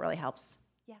 I think it really helps.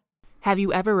 Yeah. Have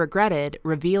you ever regretted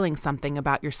revealing something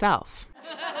about yourself?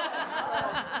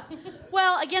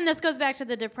 Well, again, this goes back to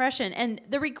the depression. And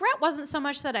the regret wasn't so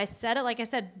much that I said it. Like I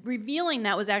said, revealing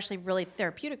that was actually really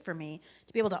therapeutic for me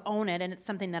to be able to own it. And it's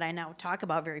something that I now talk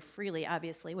about very freely,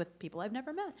 obviously, with people I've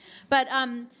never met.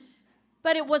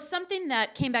 But it was something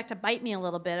that came back to bite me a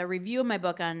little bit. A review of my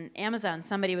book on Amazon,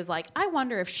 somebody was like, I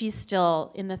wonder if she's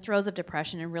still in the throes of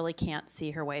depression and really can't see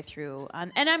her way through.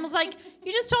 And I was like,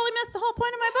 you just totally missed the whole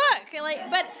point of my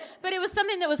book. But it was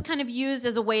something that was kind of used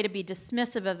as a way to be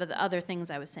dismissive of the other things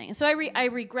I was saying. So I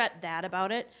regret that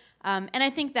about it. And I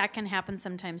think that can happen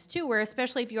sometimes too, where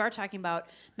especially if you are talking about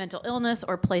mental illness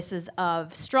or places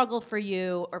of struggle for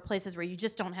you or places where you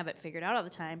just don't have it figured out all the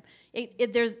time,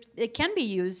 it can be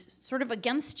used sort of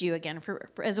against you again for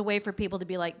as a way for people to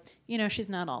be like, she's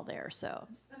not all there, so,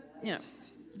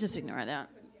 just ignore that.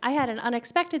 I had an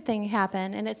unexpected thing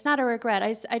happen, and it's not a regret.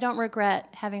 I don't regret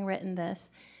having written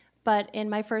this, but in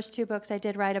my first two books, I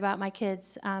did write about my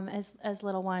kids as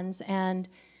little ones, and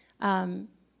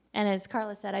as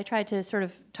Carla said, I tried to sort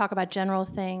of talk about general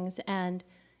things, and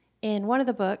in one of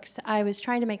the books, I was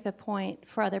trying to make the point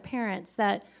for other parents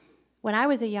that when I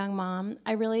was a young mom,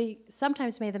 I really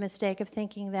sometimes made the mistake of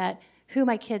thinking that who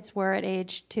my kids were at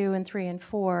age 2 and 3 and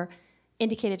 4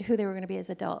 indicated who they were going to be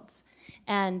as adults.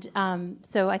 And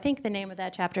so I think the name of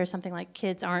that chapter is something like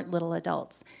Kids Aren't Little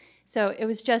Adults. So it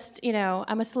was just,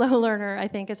 I'm a slow learner, I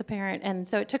think, as a parent, and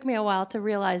so it took me a while to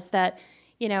realize that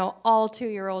all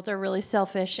 2-year-olds are really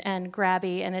selfish and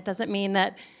grabby, and it doesn't mean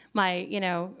that my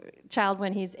child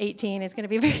when he's 18 is going to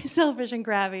be very selfish and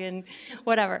grabby and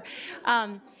whatever.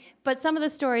 But some of the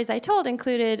stories I told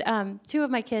included 2 of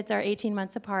my kids are 18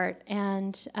 months apart,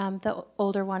 and the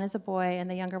older one is a boy and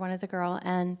the younger one is a girl,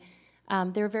 and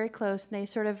they were very close, and they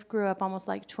sort of grew up almost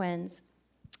like twins.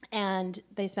 And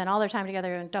they spent all their time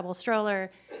together in a double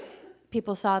stroller.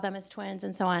 People saw them as twins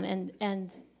and so on,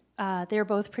 and they were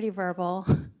both pretty verbal.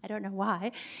 I don't know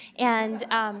why. And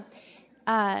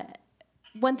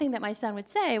one thing that my son would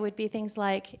say would be things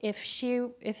like, if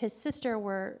his sister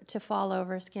were to fall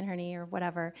over, skin her knee or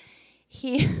whatever,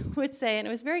 he would say, and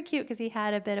it was very cute because he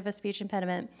had a bit of a speech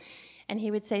impediment, and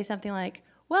he would say something like,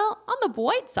 well, on the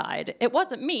bright side, it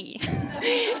wasn't me.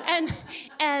 and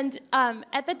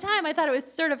at the time, I thought it was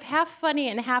sort of half funny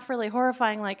and half really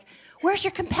horrifying, like, where's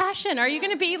your compassion? Are you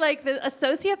going to be like a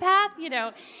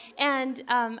sociopath, And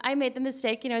I made the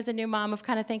mistake, as a new mom of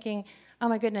kind of thinking, oh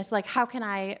my goodness, like, how can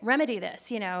I remedy this,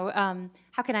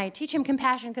 How can I teach him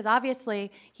compassion? Because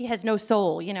obviously he has no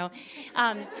soul,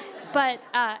 But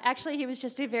actually, he was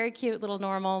just a very cute little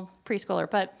normal preschooler.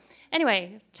 But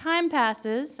anyway, time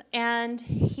passes, and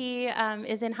he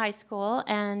is in high school,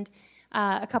 and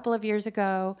a couple of years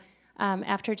ago,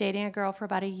 after dating a girl for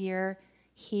about a year,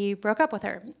 he broke up with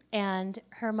her, and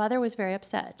her mother was very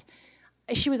upset.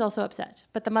 She was also upset,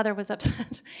 but the mother was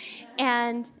upset.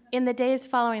 And in the days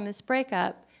following this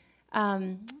breakup,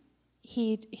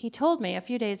 he told me a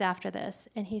few days after this,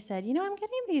 and he said, I'm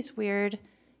getting these weird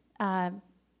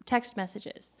text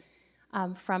messages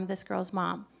from this girl's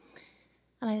mom.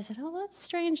 And I said, oh, that's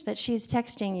strange that she's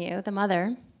texting you, the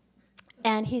mother.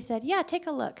 And he said, yeah, take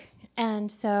a look.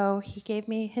 And so he gave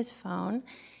me his phone,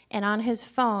 and on his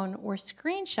phone were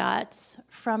screenshots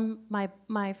from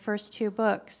my first 2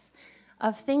 books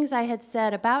of things I had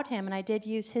said about him, and I did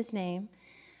use his name.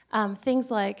 Things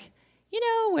like,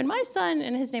 when my son,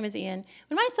 and his name is Ian,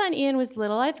 when my son Ian was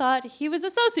little, I thought he was a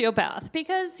sociopath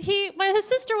because his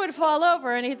sister would fall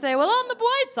over and he'd say, well, on the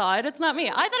bright side, it's not me.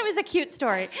 I thought it was a cute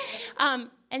story.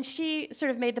 And she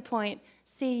sort of made the point,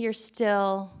 see, you're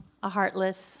still a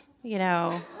heartless,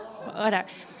 whatever.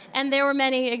 And there were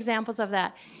many examples of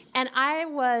that. And I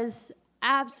was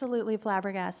absolutely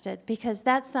flabbergasted, because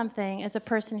that's something, as a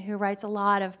person who writes a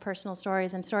lot of personal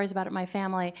stories and stories about my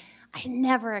family, I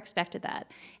never expected that.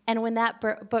 And when that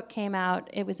book came out,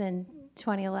 it was in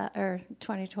 2011 or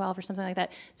 2012 or something like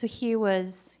that. So he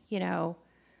was,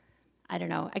 I don't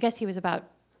know, I guess he was about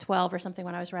 12 or something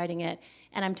when I was writing it,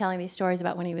 and I'm telling these stories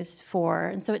about when he was 4,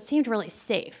 and so it seemed really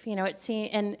safe,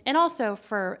 and also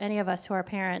for any of us who are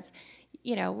parents,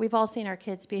 we've all seen our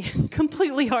kids be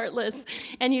completely heartless,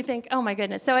 and you think, oh my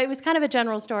goodness. So it was kind of a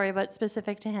general story, but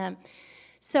specific to him.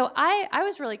 So I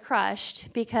was really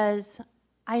crushed, because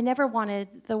I never wanted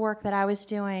the work that I was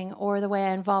doing or the way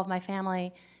I involved my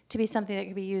family to be something that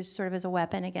could be used sort of as a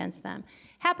weapon against them.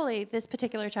 Happily, this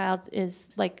particular child is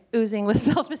like oozing with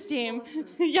self-esteem.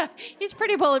 Yeah, he's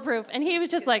pretty bulletproof, and he was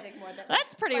just like,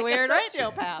 that's pretty like weird, right?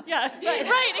 Sociopath. Yeah,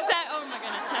 right, exactly. Oh my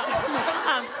goodness,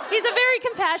 no. He's a very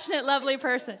compassionate, lovely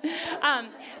person.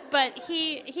 But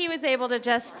he was able to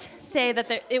just say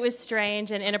that it was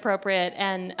strange and inappropriate,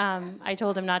 and I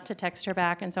told him not to text her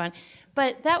back and so on.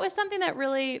 But that was something that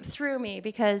really threw me,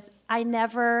 because it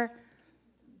never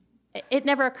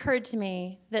occurred to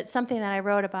me that something that I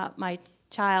wrote about my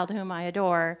child, whom I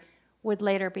adore, would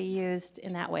later be used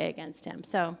in that way against him.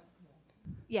 So,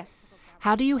 yeah.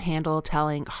 How do you handle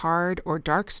telling hard or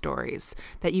dark stories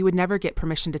that you would never get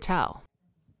permission to tell?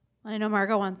 I know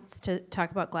Margot wants to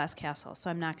talk about Glass Castle, so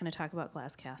I'm not going to talk about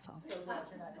Glass Castle. So glad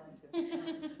you're not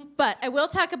going to. But I will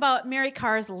talk about Mary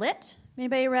Karr's Lit.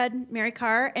 Anybody read Mary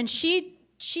Karr? And she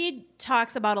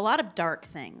talks about a lot of dark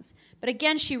things. But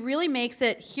again, she really makes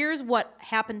it, here's what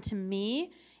happened to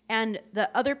me, and the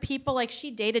other people, like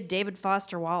she dated David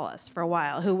Foster Wallace for a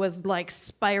while, who was like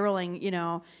spiraling,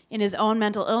 in his own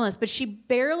mental illness, but she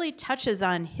barely touches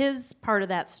on his part of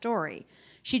that story.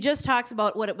 She just talks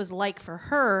about what it was like for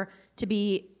her to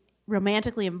be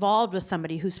romantically involved with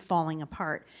somebody who's falling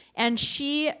apart. And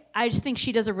I just think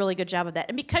she does a really good job of that.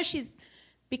 And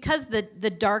because the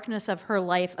darkness of her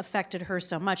life affected her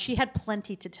so much, she had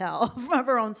plenty to tell of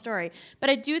her own story. But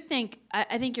I do think,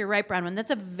 I think you're right, Bronwyn,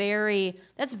 that's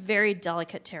very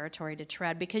delicate territory to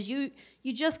tread, because you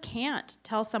just can't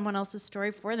tell someone else's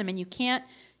story for them, and you can't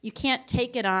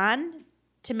take it on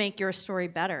to make your story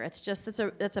better. It's just,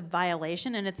 that's a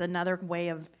violation, and it's another way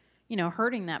of,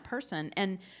 hurting that person.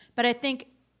 But I think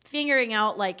figuring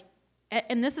out,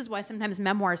 and this is why sometimes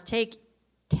memoirs take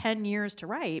 10 years to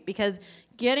write, because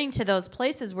getting to those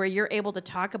places where you're able to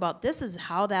talk about this is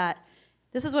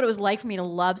what it was like for me to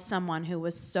love someone who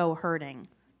was so hurting.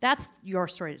 That's your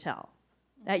story to tell.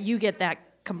 That you get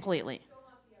that completely.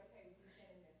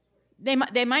 They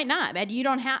might not, but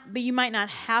you might not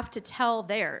have to tell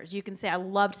theirs. You can say, I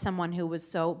loved someone who was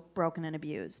so broken and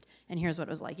abused, and here's what it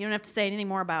was like. You don't have to say anything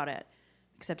more about it,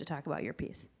 except to talk about your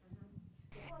piece.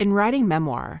 In writing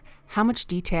memoir, how much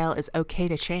detail is okay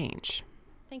to change?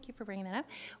 Thank you for bringing that up.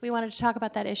 We wanted to talk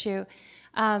about that issue.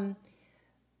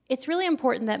 It's really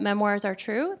important that memoirs are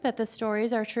true, that the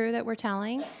stories are true that we're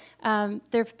telling. There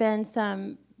have been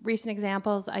some recent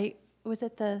examples. Was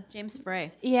it the James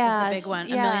Frey? Yeah, was the big one.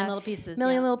 Yeah, A Million Little Pieces.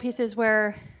 Million Little Pieces,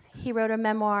 where he wrote a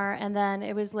memoir, and then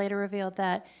it was later revealed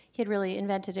that he had really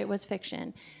invented it was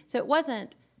fiction. So it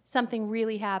wasn't something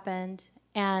really happened,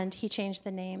 and he changed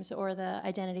the names or the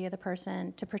identity of the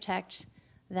person to protect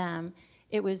them.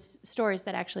 It was stories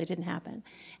that actually didn't happen,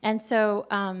 and so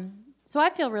I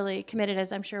feel really committed,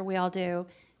 as I'm sure we all do,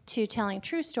 to telling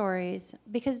true stories,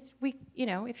 because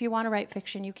if you want to write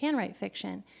fiction, you can write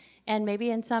fiction. And maybe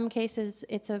in some cases,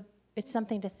 it's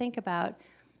something to think about.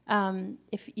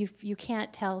 If you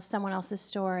can't tell someone else's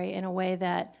story in a way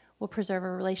that will preserve a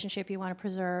relationship you want to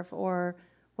preserve, or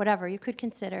whatever, you could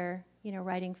consider,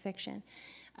 writing fiction.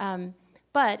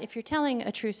 But if you're telling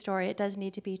a true story, it does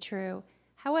need to be true.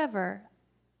 However,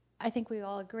 I think we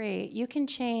all agree, you can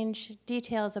change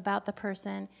details about the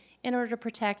person in order to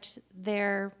protect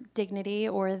their dignity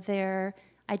or their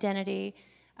identity.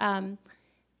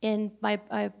 In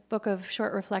my book of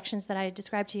short reflections that I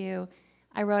described to you,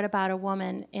 I wrote about a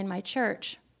woman in my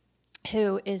church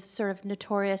who is sort of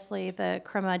notoriously the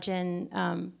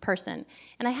curmudgeon person.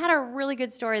 And I had a really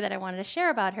good story that I wanted to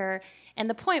share about her, and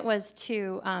the point was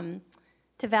to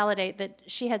validate that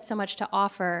she had so much to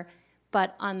offer,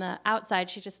 but on the outside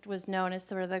she just was known as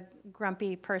sort of the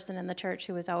grumpy person in the church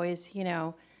who was always,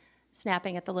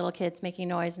 snapping at the little kids, making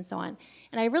noise, and so on.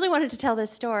 And I really wanted to tell this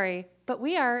story, but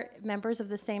we are members of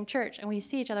the same church, and we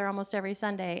see each other almost every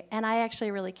Sunday, and I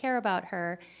actually really care about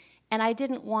her, and I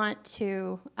didn't want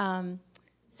to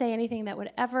say anything that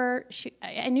would ever...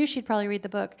 I knew she'd probably read the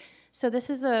book. So this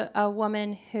is a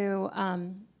woman who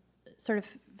sort of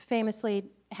famously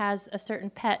has a certain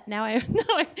pet. Now I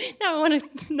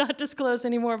want to not disclose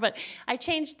anymore, but I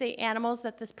changed the animals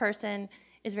that this person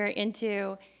is very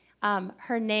into,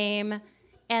 her name,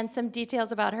 and some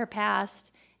details about her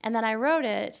past. And then I wrote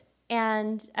it,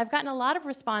 and I've gotten a lot of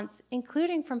response,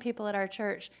 including from people at our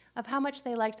church, of how much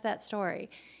they liked that story.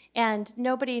 And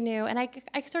nobody knew, and I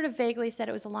sort of vaguely said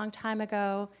it was a long time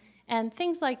ago, and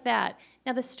things like that.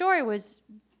 Now, the story was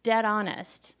dead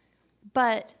honest,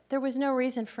 but there was no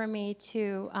reason for me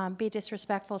to be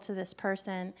disrespectful to this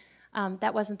person.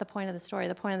 That wasn't the point of the story.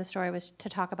 The point of the story was to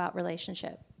talk about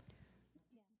relationship.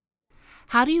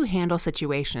 How do you handle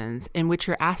situations in which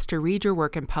you're asked to read your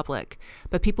work in public,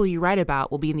 but people you write about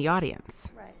will be in the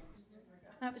audience? Right.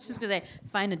 I was just going to say,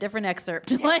 find a different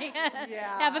excerpt.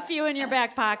 Have a few in your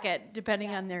back pocket,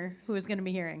 depending on who is going to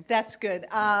be hearing. That's good.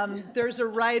 There's a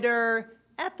writer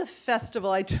at the festival.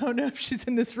 I don't know if she's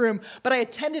in this room, but I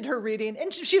attended her reading,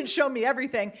 and she had shown me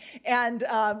everything. And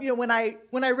when I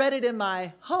read it in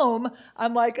my home,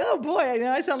 I'm like, oh boy,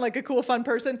 I sound like a cool, fun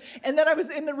person. And then I was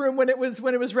in the room when it was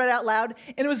read out loud,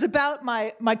 and it was about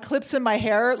my clips in my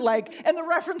hair, and the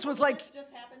reference was like.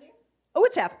 Oh,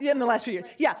 it's happened in the last few years.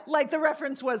 Yeah, the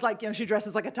reference was she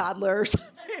dresses like a toddler or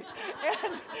something,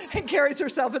 and carries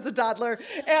herself as a toddler,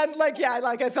 and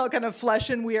I felt kind of flesh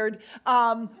and weird.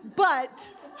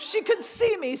 But she could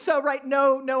see me, so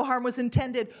no harm was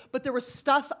intended. But there was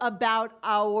stuff about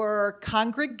our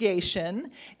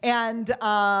congregation, and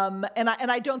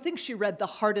I don't think she read the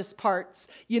hardest parts.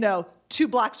 2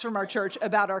 blocks from our church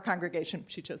about our congregation.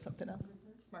 She chose something else.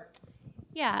 Smart.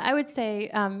 Yeah, I would say,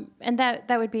 and that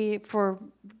would be for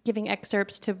giving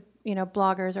excerpts to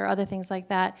bloggers or other things like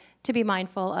that, to be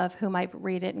mindful of who might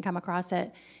read it and come across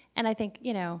it. And I think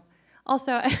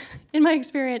also in my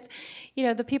experience,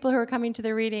 the people who are coming to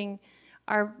the reading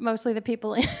are mostly the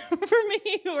people for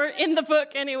me who are in the book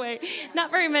anyway.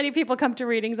 Not very many people come to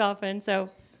readings often, so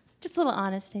just a little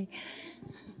honesty.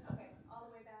 Okay, all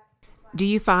the way back. Do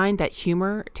you find that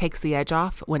humor takes the edge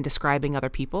off when describing other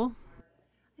people?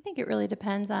 I think it really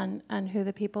depends on who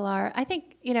the people are. I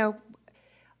think,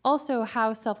 also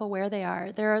how self-aware they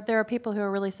are. There are people who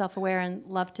are really self-aware and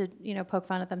love to, poke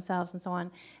fun at themselves and so on,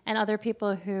 and other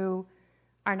people who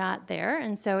are not there.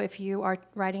 And so if you are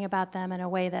writing about them in a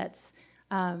way that's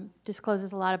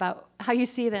discloses a lot about how you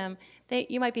see them,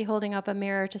 you might be holding up a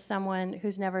mirror to someone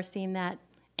who's never seen that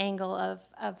angle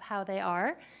of how they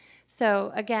are.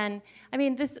 So again,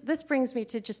 this brings me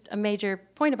to just a major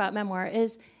point about memoir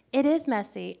is it is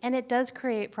messy, and it does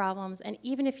create problems. And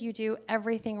even if you do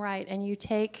everything right and you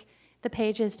take the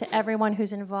pages to everyone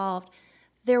who's involved,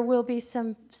 there will be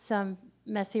some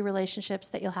messy relationships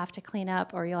that you'll have to clean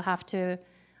up or you'll have to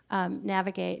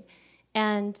navigate.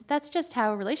 And that's just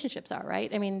how relationships are,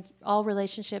 right? I mean, all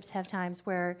relationships have times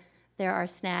where there are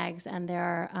snags and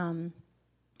there are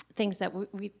things that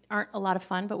we aren't a lot of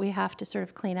fun, but we have to sort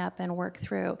of clean up and work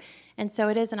through. And so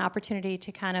it is an opportunity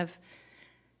to kind of,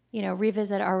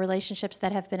 revisit our relationships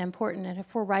that have been important. And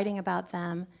if we're writing about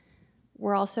them,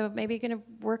 we're also maybe going to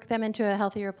work them into a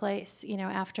healthier place,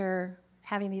 after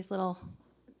having these little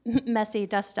messy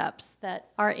dust-ups that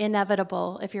are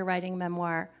inevitable if you're writing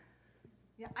memoir.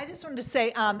 Yeah, I just wanted to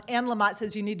say, Anne Lamott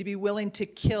says you need to be willing to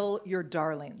kill your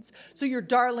darlings. So your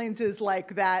darlings is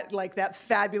like that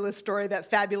fabulous story, that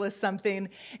fabulous something.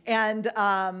 And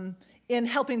in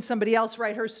helping somebody else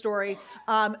write her story,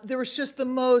 there was just the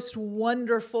most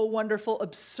wonderful, wonderful,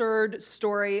 absurd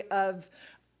story of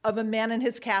a man in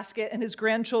his casket, and his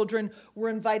grandchildren were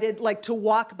invited to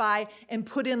walk by and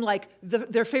put in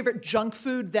their favorite junk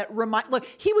food that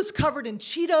he was covered in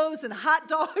Cheetos and hot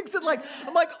dogs, and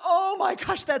I'm like, oh my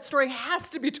gosh, that story has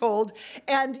to be told.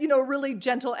 And a really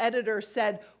gentle editor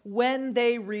said, when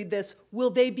they read this, will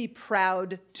they be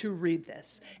proud to read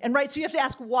this? And so you have to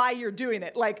ask why you're doing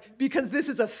it, because this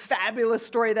is a fabulous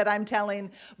story that I'm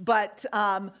telling, but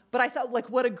I thought,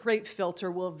 what a great filter,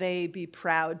 will they be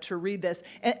proud to read this?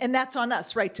 And that's on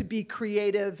us, right, to be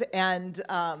creative and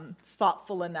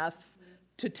thoughtful enough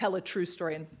to tell a true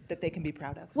story and that they can be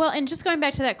proud of. Well, and just going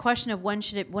back to that question of when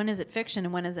is it fiction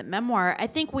and when is it memoir, I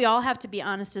think we all have to be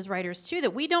honest as writers, too,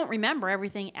 that we don't remember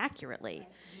everything accurately.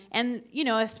 And,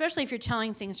 especially if you're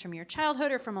telling things from your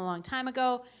childhood or from a long time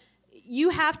ago, you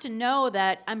have to know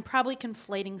that I'm probably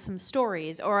conflating some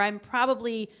stories, or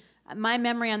my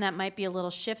memory on that might be a little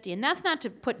shifty. And that's not to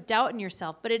put doubt in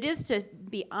yourself, but it is to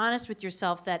be honest with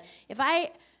yourself that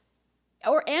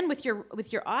and with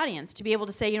your audience, to be able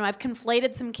to say, I've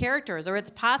conflated some characters, or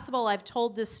it's possible I've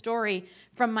told this story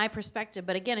from my perspective.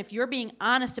 But again, if you're being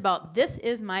honest about, this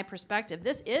is my perspective,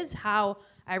 this is how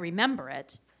I remember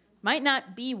it, might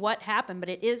not be what happened, but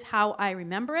it is how I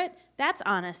remember it, that's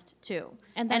honest too.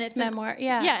 And that's memoir,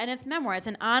 yeah. Yeah, and it's memoir. It's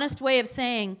an honest way of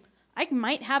saying, I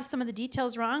might have some of the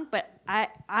details wrong, but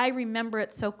I remember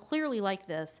it so clearly like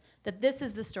this, that this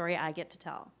is the story I get to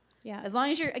tell. Yeah. As long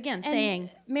as you're, again,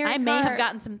 saying, Mary I may Karr, have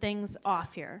gotten some things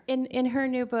off here. In her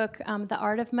new book, The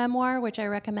Art of Memoir, which I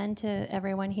recommend to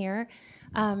everyone here,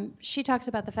 she talks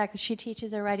about the fact that she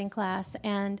teaches a writing class,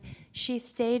 and she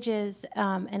stages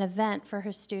an event for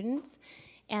her students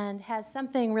and has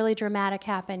something really dramatic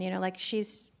happen.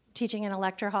 She's teaching in a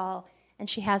lecture hall, and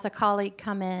she has a colleague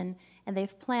come in, and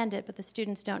they've planned it, but the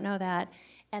students don't know that,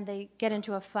 and they get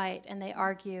into a fight, and they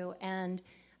argue, and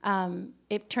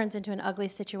it turns into an ugly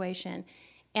situation.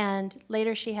 And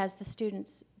later she has the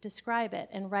students describe it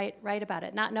and write about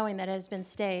it, not knowing that it has been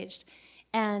staged.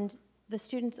 And the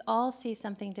students all see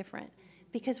something different,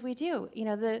 because we do.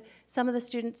 Some of the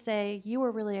students say, you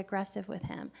were really aggressive with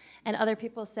him. And other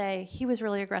people say, he was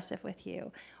really aggressive with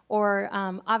you. Or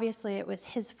obviously it was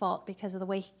his fault because of the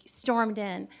way he stormed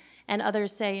in. And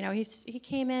others say, he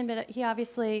came in, but he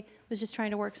obviously was just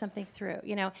trying to work something through,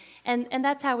 And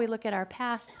that's how we look at our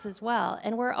pasts as well.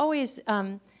 And we're always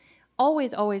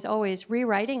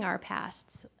rewriting our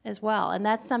pasts as well. And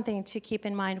that's something to keep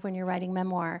in mind when you're writing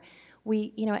memoir.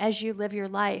 As you live your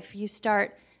life, you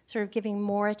start sort of giving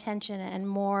more attention and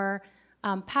more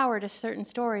power to certain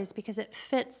stories, because it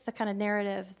fits the kind of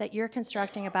narrative that you're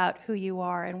constructing about who you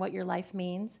are and what your life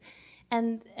means.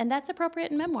 And that's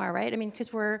appropriate in memoir, right? I mean,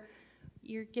 because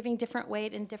you're giving different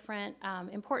weight and different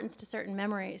importance to certain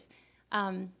memories.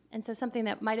 And so something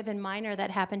that might have been minor that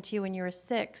happened to you when you were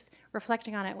 6,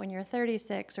 reflecting on it when you're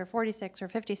 36 or 46 or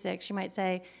 56, you might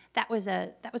say, that was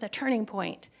a turning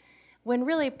point. When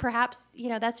really, perhaps,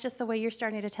 that's just the way you're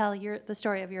starting to tell the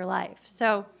story of your life.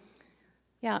 So,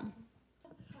 yeah.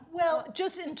 Well,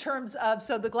 just in terms of,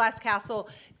 The Glass Castle,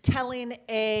 telling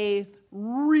a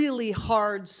really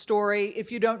hard story.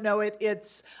 If you don't know it,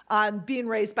 it's being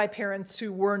raised by parents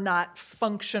who were not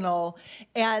functional.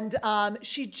 And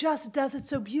she just does it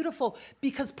so beautiful,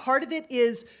 because part of it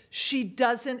is she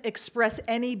doesn't express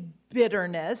any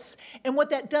bitterness. And what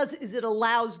that does is it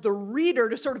allows the reader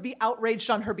to sort of be outraged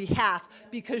on her behalf,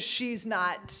 because she's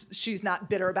not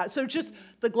bitter about it. So just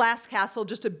The Glass Castle,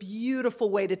 just a beautiful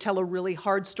way to tell a really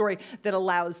hard story that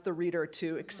allows the reader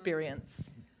to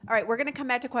experience. All right, we're going to come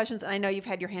back to questions, and I know you've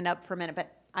had your hand up for a minute,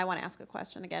 but I want to ask a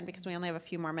question again because we only have a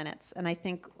few more minutes. And I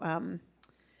think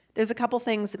there's a couple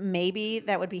things maybe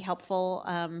that would be helpful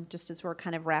just as we're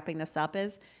kind of wrapping this up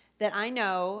is that I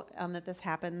know that this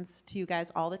happens to you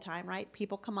guys all the time, right?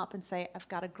 People come up and say, I've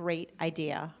got a great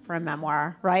idea for a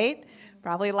memoir, right?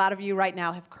 Probably a lot of you right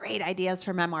now have great ideas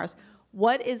for memoirs.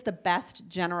 What is the best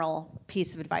general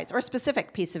piece of advice or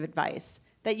specific piece of advice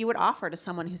that you would offer to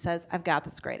someone who says, I've got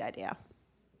this great idea?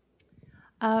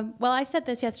 Well, I said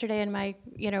this yesterday in my,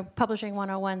 Publishing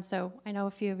 101, so I know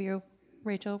a few of you,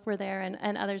 Rachel, were there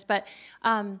and others, but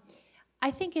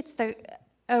I think it's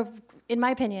in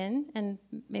my opinion, and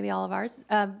maybe all of ours,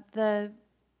 the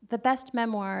best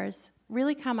memoirs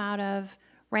really come out of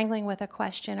wrangling with a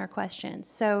question or questions.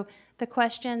 So the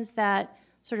questions that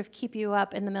sort of keep you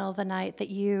up in the middle of the night that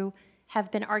you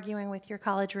have been arguing with your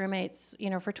college roommates,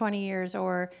 for 20 years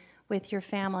or with your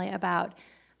family about.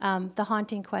 The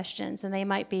haunting questions, and they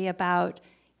might be about,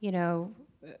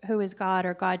 who is God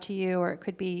or God to you, or it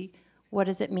could be, what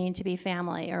does it mean to be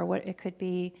family, or what it could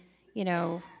be,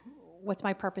 what's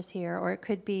my purpose here, or it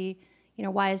could be,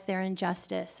 why is there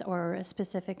injustice or a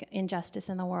specific injustice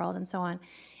in the world, and so on.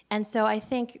 And so I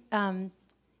think,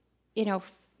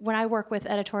 when I work with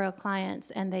editorial clients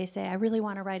and they say, I really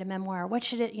want to write a memoir, what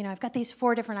should it, I've got these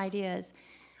 4 different ideas.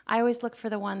 I always look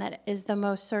for the one that is the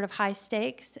most sort of high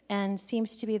stakes and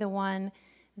seems to be the one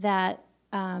that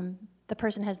the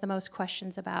person has the most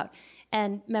questions about.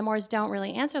 And memoirs don't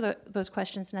really answer those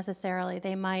questions necessarily.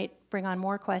 They might bring on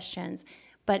more questions.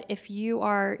 But if you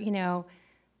are,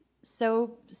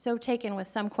 so taken with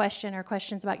some question or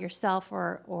questions about yourself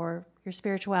or your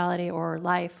spirituality or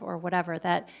life or whatever,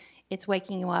 that it's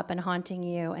waking you up and haunting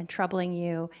you and troubling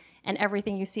you, and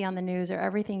everything you see on the news or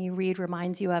everything you read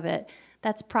reminds you of it,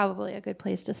 that's probably a good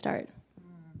place to start.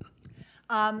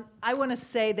 I want to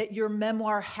say that your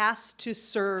memoir has to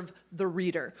serve the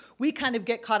reader. We kind of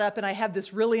get caught up, and I have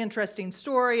this really interesting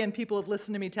story, and people have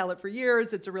listened to me tell it for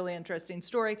years. It's a really interesting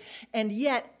story. And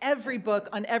yet, every book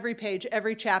on every page,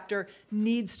 every chapter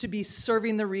needs to be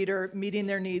serving the reader, meeting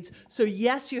their needs. So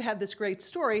yes, you have this great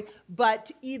story, but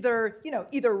either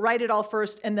write it all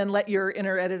first and then let your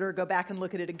inner editor go back and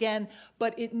look at it again.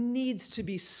 But it needs to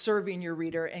be serving your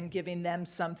reader and giving them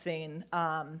something,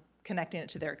 connecting it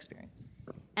to their experience.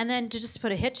 And then to just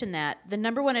put a hitch in that, the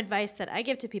number one advice that I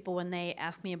give to people when they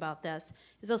ask me about this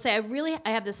is they'll say, I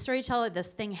have this storyteller,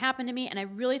 this thing happened to me, and I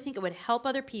really think it would help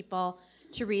other people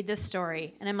to read this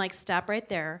story. And I'm like, stop right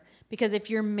there. Because if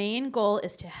your main goal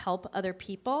is to help other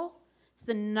people, it's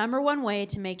the number one way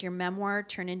to make your memoir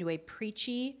turn into a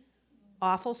preachy,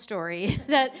 awful story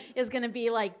that is going to be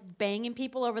like banging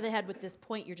people over the head with this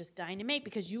point you're just dying to make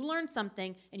because you learned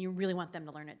something and you really want them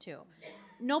to learn it too.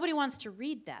 Nobody wants to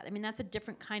read that. I mean, that's a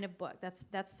different kind of book. That's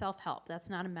self-help. That's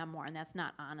not a memoir, and that's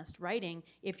not honest writing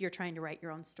if you're trying to write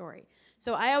your own story.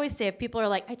 So I always say if people are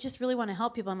like, I just really want to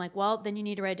help people, I'm like, well, then you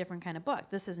need to write a different kind of book.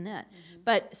 This isn't it. Mm-hmm.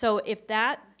 But so if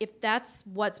that's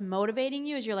what's motivating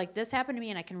you is you're like, this happened to me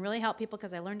and I can really help people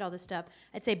because I learned all this stuff,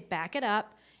 I'd say back it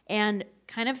up and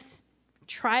kind of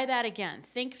try that again.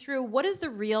 Think through what is the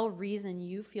real reason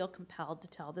you feel compelled to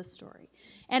tell this story.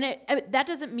 And that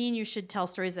doesn't mean you should tell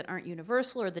stories that aren't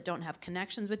universal or that don't have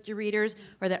connections with your readers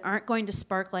or that aren't going to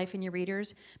spark life in your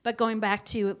readers. But going back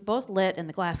to both Lit and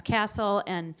The Glass Castle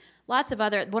and lots of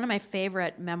other, one of my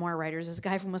favorite memoir writers is a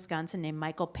guy from Wisconsin named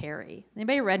Michael Perry.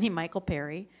 Anybody read any Michael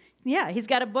Perry? Yeah, he's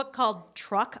got a book called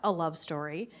Truck, a Love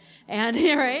Story. And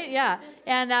right, yeah.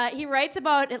 And he writes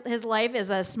about his life as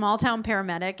a small-town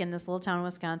paramedic in this little town in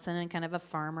Wisconsin and kind of a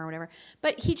farmer or whatever.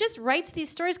 But he just writes these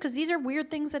stories because these are weird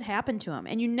things that happen to him.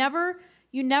 And you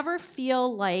never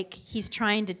feel like he's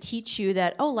trying to teach you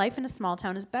that, oh, life in a small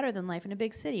town is better than life in a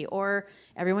big city, or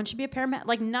everyone should be a paramedic.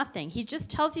 Like nothing. He just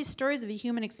tells these stories of a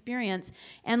human experience,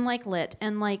 and like Lit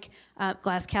and like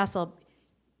Glass Castle,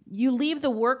 you leave the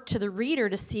work to the reader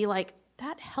to see, like,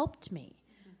 that helped me.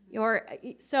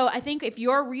 So I think if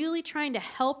you're really trying to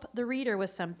help the reader with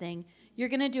something, you're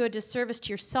going to do a disservice to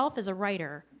yourself as a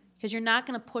writer because you're not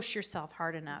going to push yourself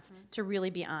hard enough to really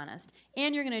be honest.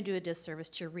 And you're going to do a disservice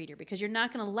to your reader because you're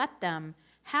not going to let them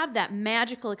have that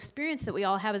magical experience that we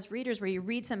all have as readers where you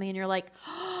read something and you're like,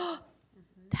 oh,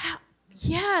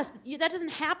 that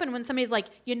doesn't happen when somebody's like,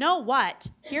 you know what?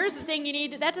 Here's the thing you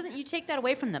need. You take that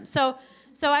away from them. So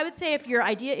I would say if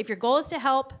your goal is to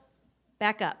help,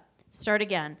 back up, start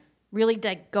again, really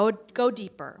go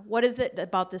deeper. What is it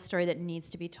about this story that needs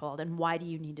to be told, and why do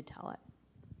you need to tell it?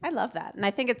 I love that, and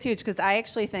I think it's huge because I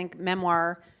actually think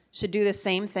memoir should do the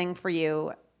same thing for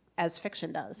you as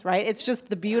fiction does, right? It's just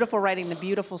the beautiful writing, the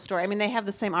beautiful story. I mean, they have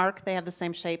the same arc, they have the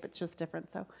same shape, it's just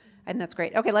different. So, and that's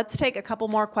great. Okay, let's take a couple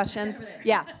more questions.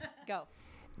 Yes, go.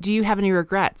 Do you have any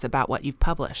regrets about what you've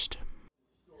published?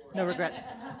 No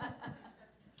regrets.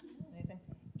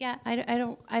 Yeah, I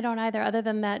don't either, other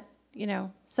than that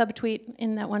subtweet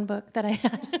in that one book that I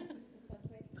had.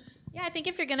 Yeah, I think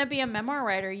if you're going to be a memoir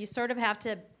writer, you sort of have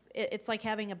to, it's like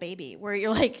having a baby, where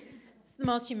you're like, it's the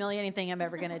most humiliating thing I'm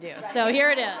ever going to do. So here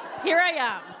it is. Here I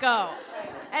am. Go.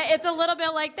 It's a little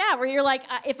bit like that, where you're like,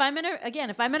 if I'm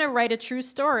going to write a true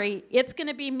story, it's going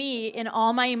to be me in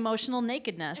all my emotional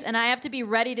nakedness. And I have to be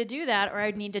ready to do that, or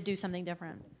I need to do something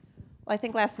different. Well, I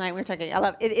think last night we were talking,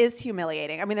 it is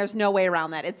humiliating. I mean, there's no way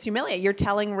around that. It's humiliating. You're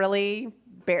telling really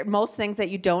most things that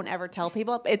you don't ever tell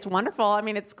people. It's wonderful. I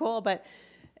mean, it's cool, but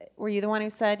were you the one who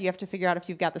said you have to figure out if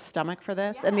you've got the stomach for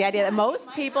this? Yeah, and the idea that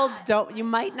most people don't, you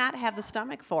might not have the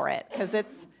stomach for it, because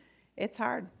it's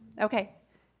hard. Okay.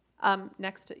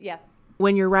 Next, yeah.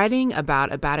 When you're writing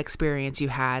about a bad experience you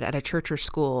had at a church or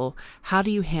school, how do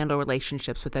you handle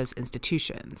relationships with those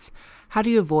institutions? How do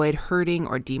you avoid hurting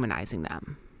or demonizing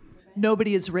them?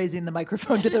 Nobody is raising the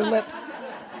microphone to their lips.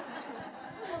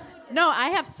 No, I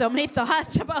have so many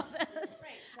thoughts about this.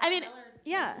 I mean,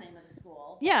 yeah.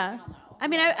 Yeah. I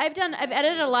mean, I've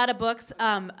edited a lot of books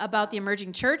about the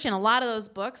emerging church, and a lot of those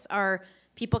books are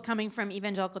people coming from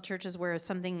evangelical churches where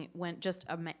something went just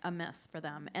amiss for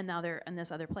them, and now they're in this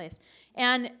other place.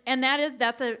 And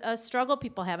that's a struggle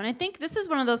people have. And I think this is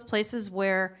one of those places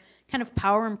where kind of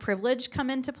power and privilege come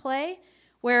into play,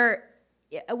 where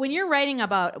when you're writing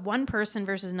about one person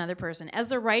versus another person, as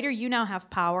the writer, you now have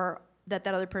power that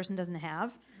other person doesn't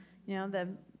have.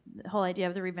 The whole idea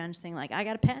of the revenge thing, like, I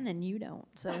got a pen and you don't,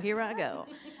 so here I go.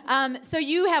 So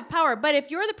you have power. But if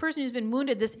you're the person who's been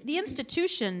wounded, the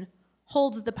institution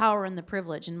holds the power and the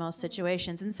privilege in most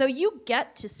situations. And so you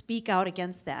get to speak out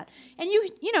against that. And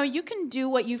you can do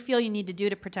what you feel you need to do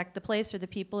to protect the place or the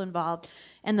people involved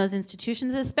in those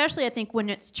institutions, especially I think when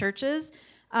it's churches.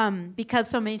 Because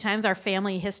so many times our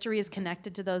family history is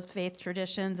connected to those faith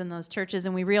traditions and those churches,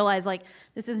 and we realize, like,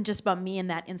 this isn't just about me and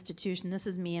that institution, this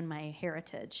is me and my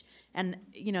heritage. And,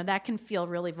 that can feel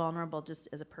really vulnerable just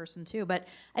as a person, too. But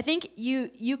I think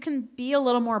you can be a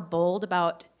little more bold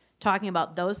about talking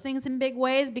about those things in big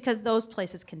ways, because those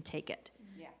places can take it.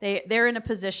 Yeah. They're in a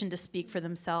position to speak for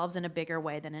themselves in a bigger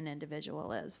way than an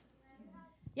individual is.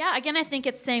 Yeah, again, I think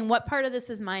it's saying, what part of this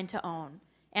is mine to own?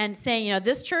 And saying,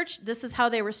 this church, this is how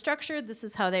they were structured, this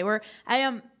is how they were.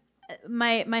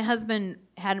 My husband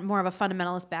had more of a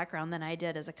fundamentalist background than I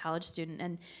did as a college student,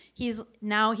 and he's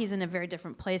in a very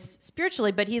different place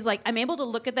spiritually, but he's like, I'm able to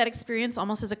look at that experience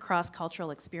almost as a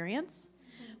cross-cultural experience,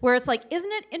 where it's like,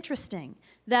 isn't it interesting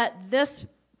that this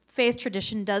faith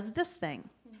tradition does this thing?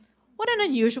 What an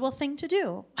unusual thing to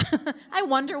do. I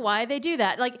wonder why they do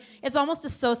that. Like, it's almost a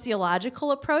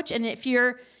sociological approach, and if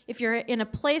you're in a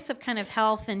place of kind of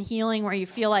health and healing where you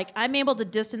feel like I'm able to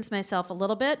distance myself a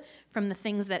little bit from the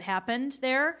things that happened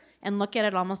there and look at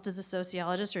it almost as a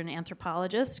sociologist or an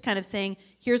anthropologist, kind of saying,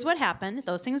 here's what happened,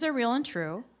 those things are real and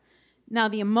true. Now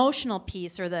the emotional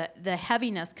piece or the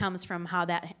heaviness comes from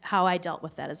how I dealt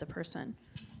with that as a person.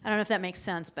 I don't know if that makes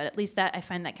sense, but at least that I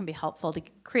find that can be helpful to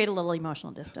create a little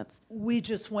emotional distance. We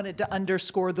just wanted to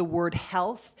underscore the word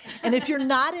health. And if you're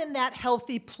not in that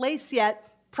healthy place yet,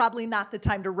 probably not the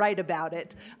time to write about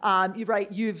it. You're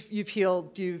right, you've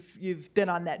healed, you've been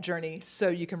on that journey, so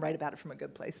you can write about it from a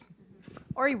good place.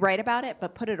 Or you write about it,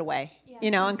 but put it away,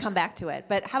 and come back to it.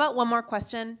 But how about one more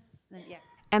question? Yeah.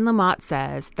 And Lamott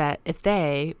says that if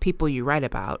they, people you write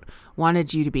about,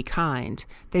 wanted you to be kind,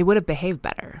 they would have behaved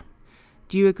better.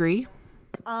 Do you agree?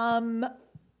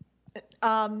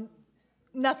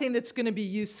 Nothing that's going to be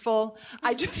useful.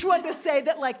 I just wanted to say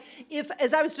that, like,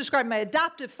 as I was describing my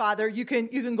adoptive father, you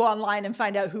can go online and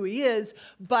find out who he is,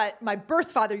 but my birth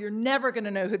father, you're never going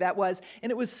to know who that was.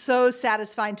 And it was so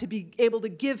satisfying to be able to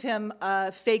give him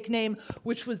a fake name,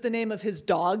 which was the name of his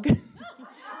dog. It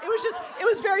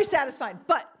was very satisfying.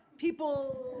 But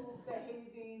people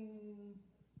behaving,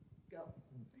 go.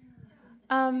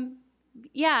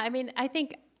 Yeah, I mean, I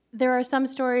think there are some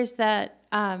stories that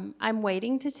I'm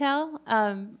waiting to tell.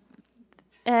 And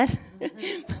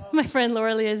my friend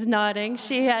Laura is nodding.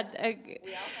 She had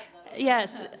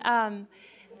yes.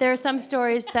 There are some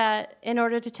stories that, in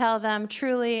order to tell them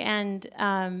truly and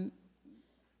in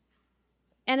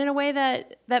a way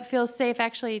that feels safe,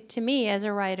 actually, to me as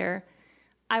a writer,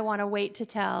 I want to wait to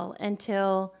tell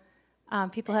until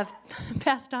people have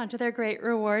passed on to their great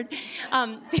reward,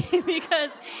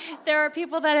 because there are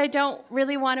people that I don't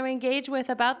really want to engage with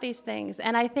about these things.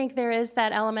 And I think there is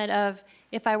that element of,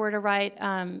 if I were to write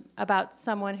about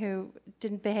someone who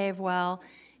didn't behave well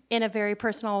in a very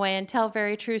personal way and tell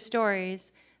very true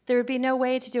stories, there would be no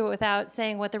way to do it without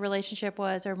saying what the relationship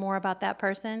was or more about that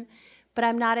person. But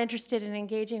I'm not interested in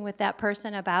engaging with that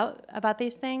person about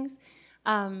these things.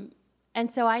 And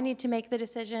so I need to make the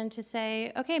decision to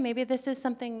say, okay, maybe this is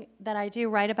something that I do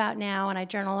write about now and I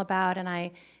journal about and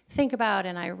I think about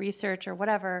and I research or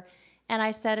whatever, and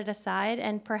I set it aside,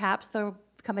 and perhaps there'll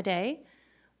come a day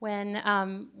when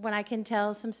I can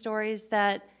tell some stories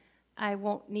that I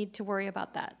won't need to worry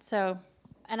about that. So,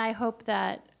 and I hope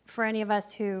that for any of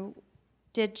us who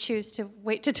did choose to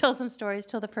wait to tell some stories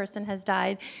till the person has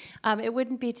died, it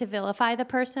wouldn't be to vilify the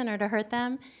person or to hurt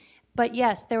them. But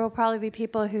yes, there will probably be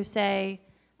people who say,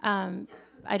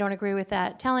 I don't agree with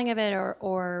that telling of it,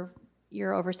 or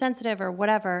you're oversensitive or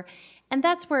whatever. And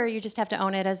that's where you just have to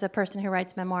own it as a person who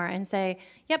writes memoir and say,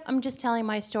 yep, I'm just telling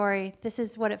my story. This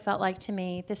is what it felt like to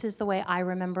me. This is the way I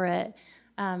remember it.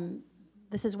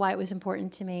 This is why it was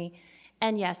important to me.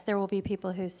 And yes, there will be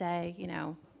people who say,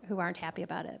 who aren't happy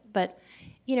about it. But,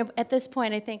 at this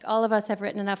point, I think all of us have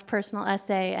written enough personal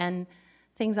essay and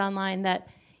things online that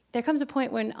there comes a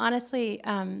point when, honestly,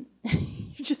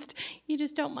 you just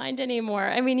don't mind anymore.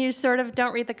 I mean, you sort of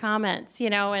don't read the comments,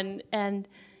 and that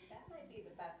might be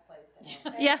the best place to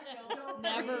have. Yeah.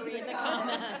 Never read the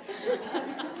comments.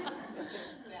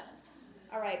 Yeah.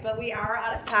 All right, but we are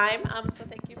out of time, so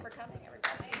thank you for coming,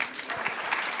 everybody.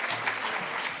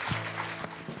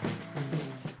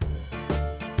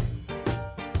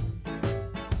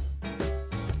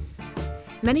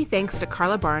 Many thanks to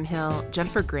Carla Barnhill,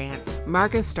 Jennifer Grant,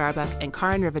 Margot Starbuck, and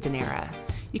Karin Rivadeneira.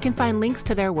 You can find links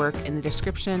to their work in the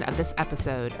description of this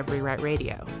episode of Rewrite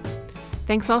Radio.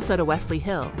 Thanks also to Wesley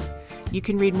Hill. You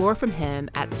can read more from him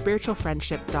at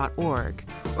spiritualfriendship.org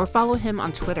or follow him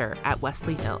on Twitter at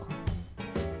Wesley Hill.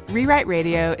 Rewrite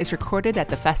Radio is recorded at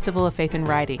the Festival of Faith and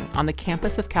Writing on the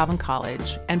campus of Calvin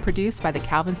College and produced by the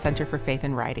Calvin Center for Faith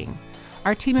and Writing.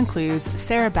 Our team includes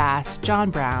Sarah Bass, John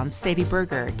Brown, Sadie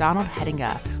Berger, Donald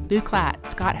Hettinga, Lou Klatt,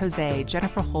 Scott Jose,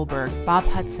 Jennifer Holberg, Bob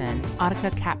Hudson, Annika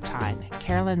Kaptein,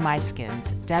 Carolyn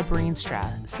Meidskins, Deb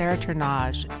Reenstra, Sarah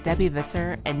Turnage, Debbie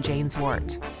Visser, and Jane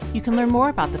Zwart. You can learn more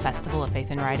about the Festival of Faith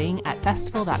and Writing at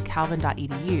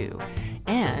festival.calvin.edu.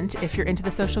 And if you're into the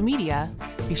social media,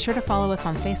 be sure to follow us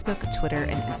on Facebook, Twitter,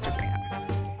 and Instagram.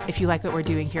 If you like what we're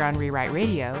doing here on Rewrite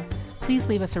Radio, please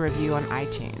leave us a review on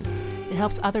iTunes. It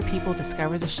helps other people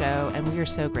discover the show, and we are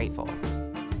so grateful.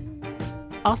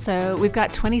 Also, we've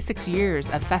got 26 years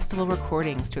of festival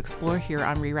recordings to explore here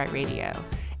on Rewrite Radio.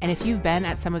 And if you've been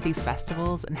at some of these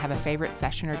festivals and have a favorite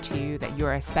session or two that you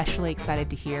are especially excited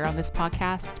to hear on this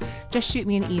podcast, just shoot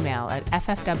me an email at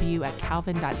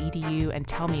ffw@calvin.edu and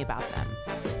tell me about them.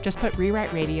 Just put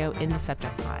Rewrite Radio in the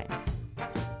subject line.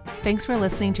 Thanks for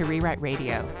listening to Rewrite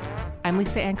Radio. I'm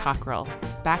Lisa Ann Cockrell.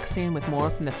 Back soon with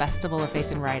more from the Festival of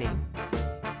Faith and Writing.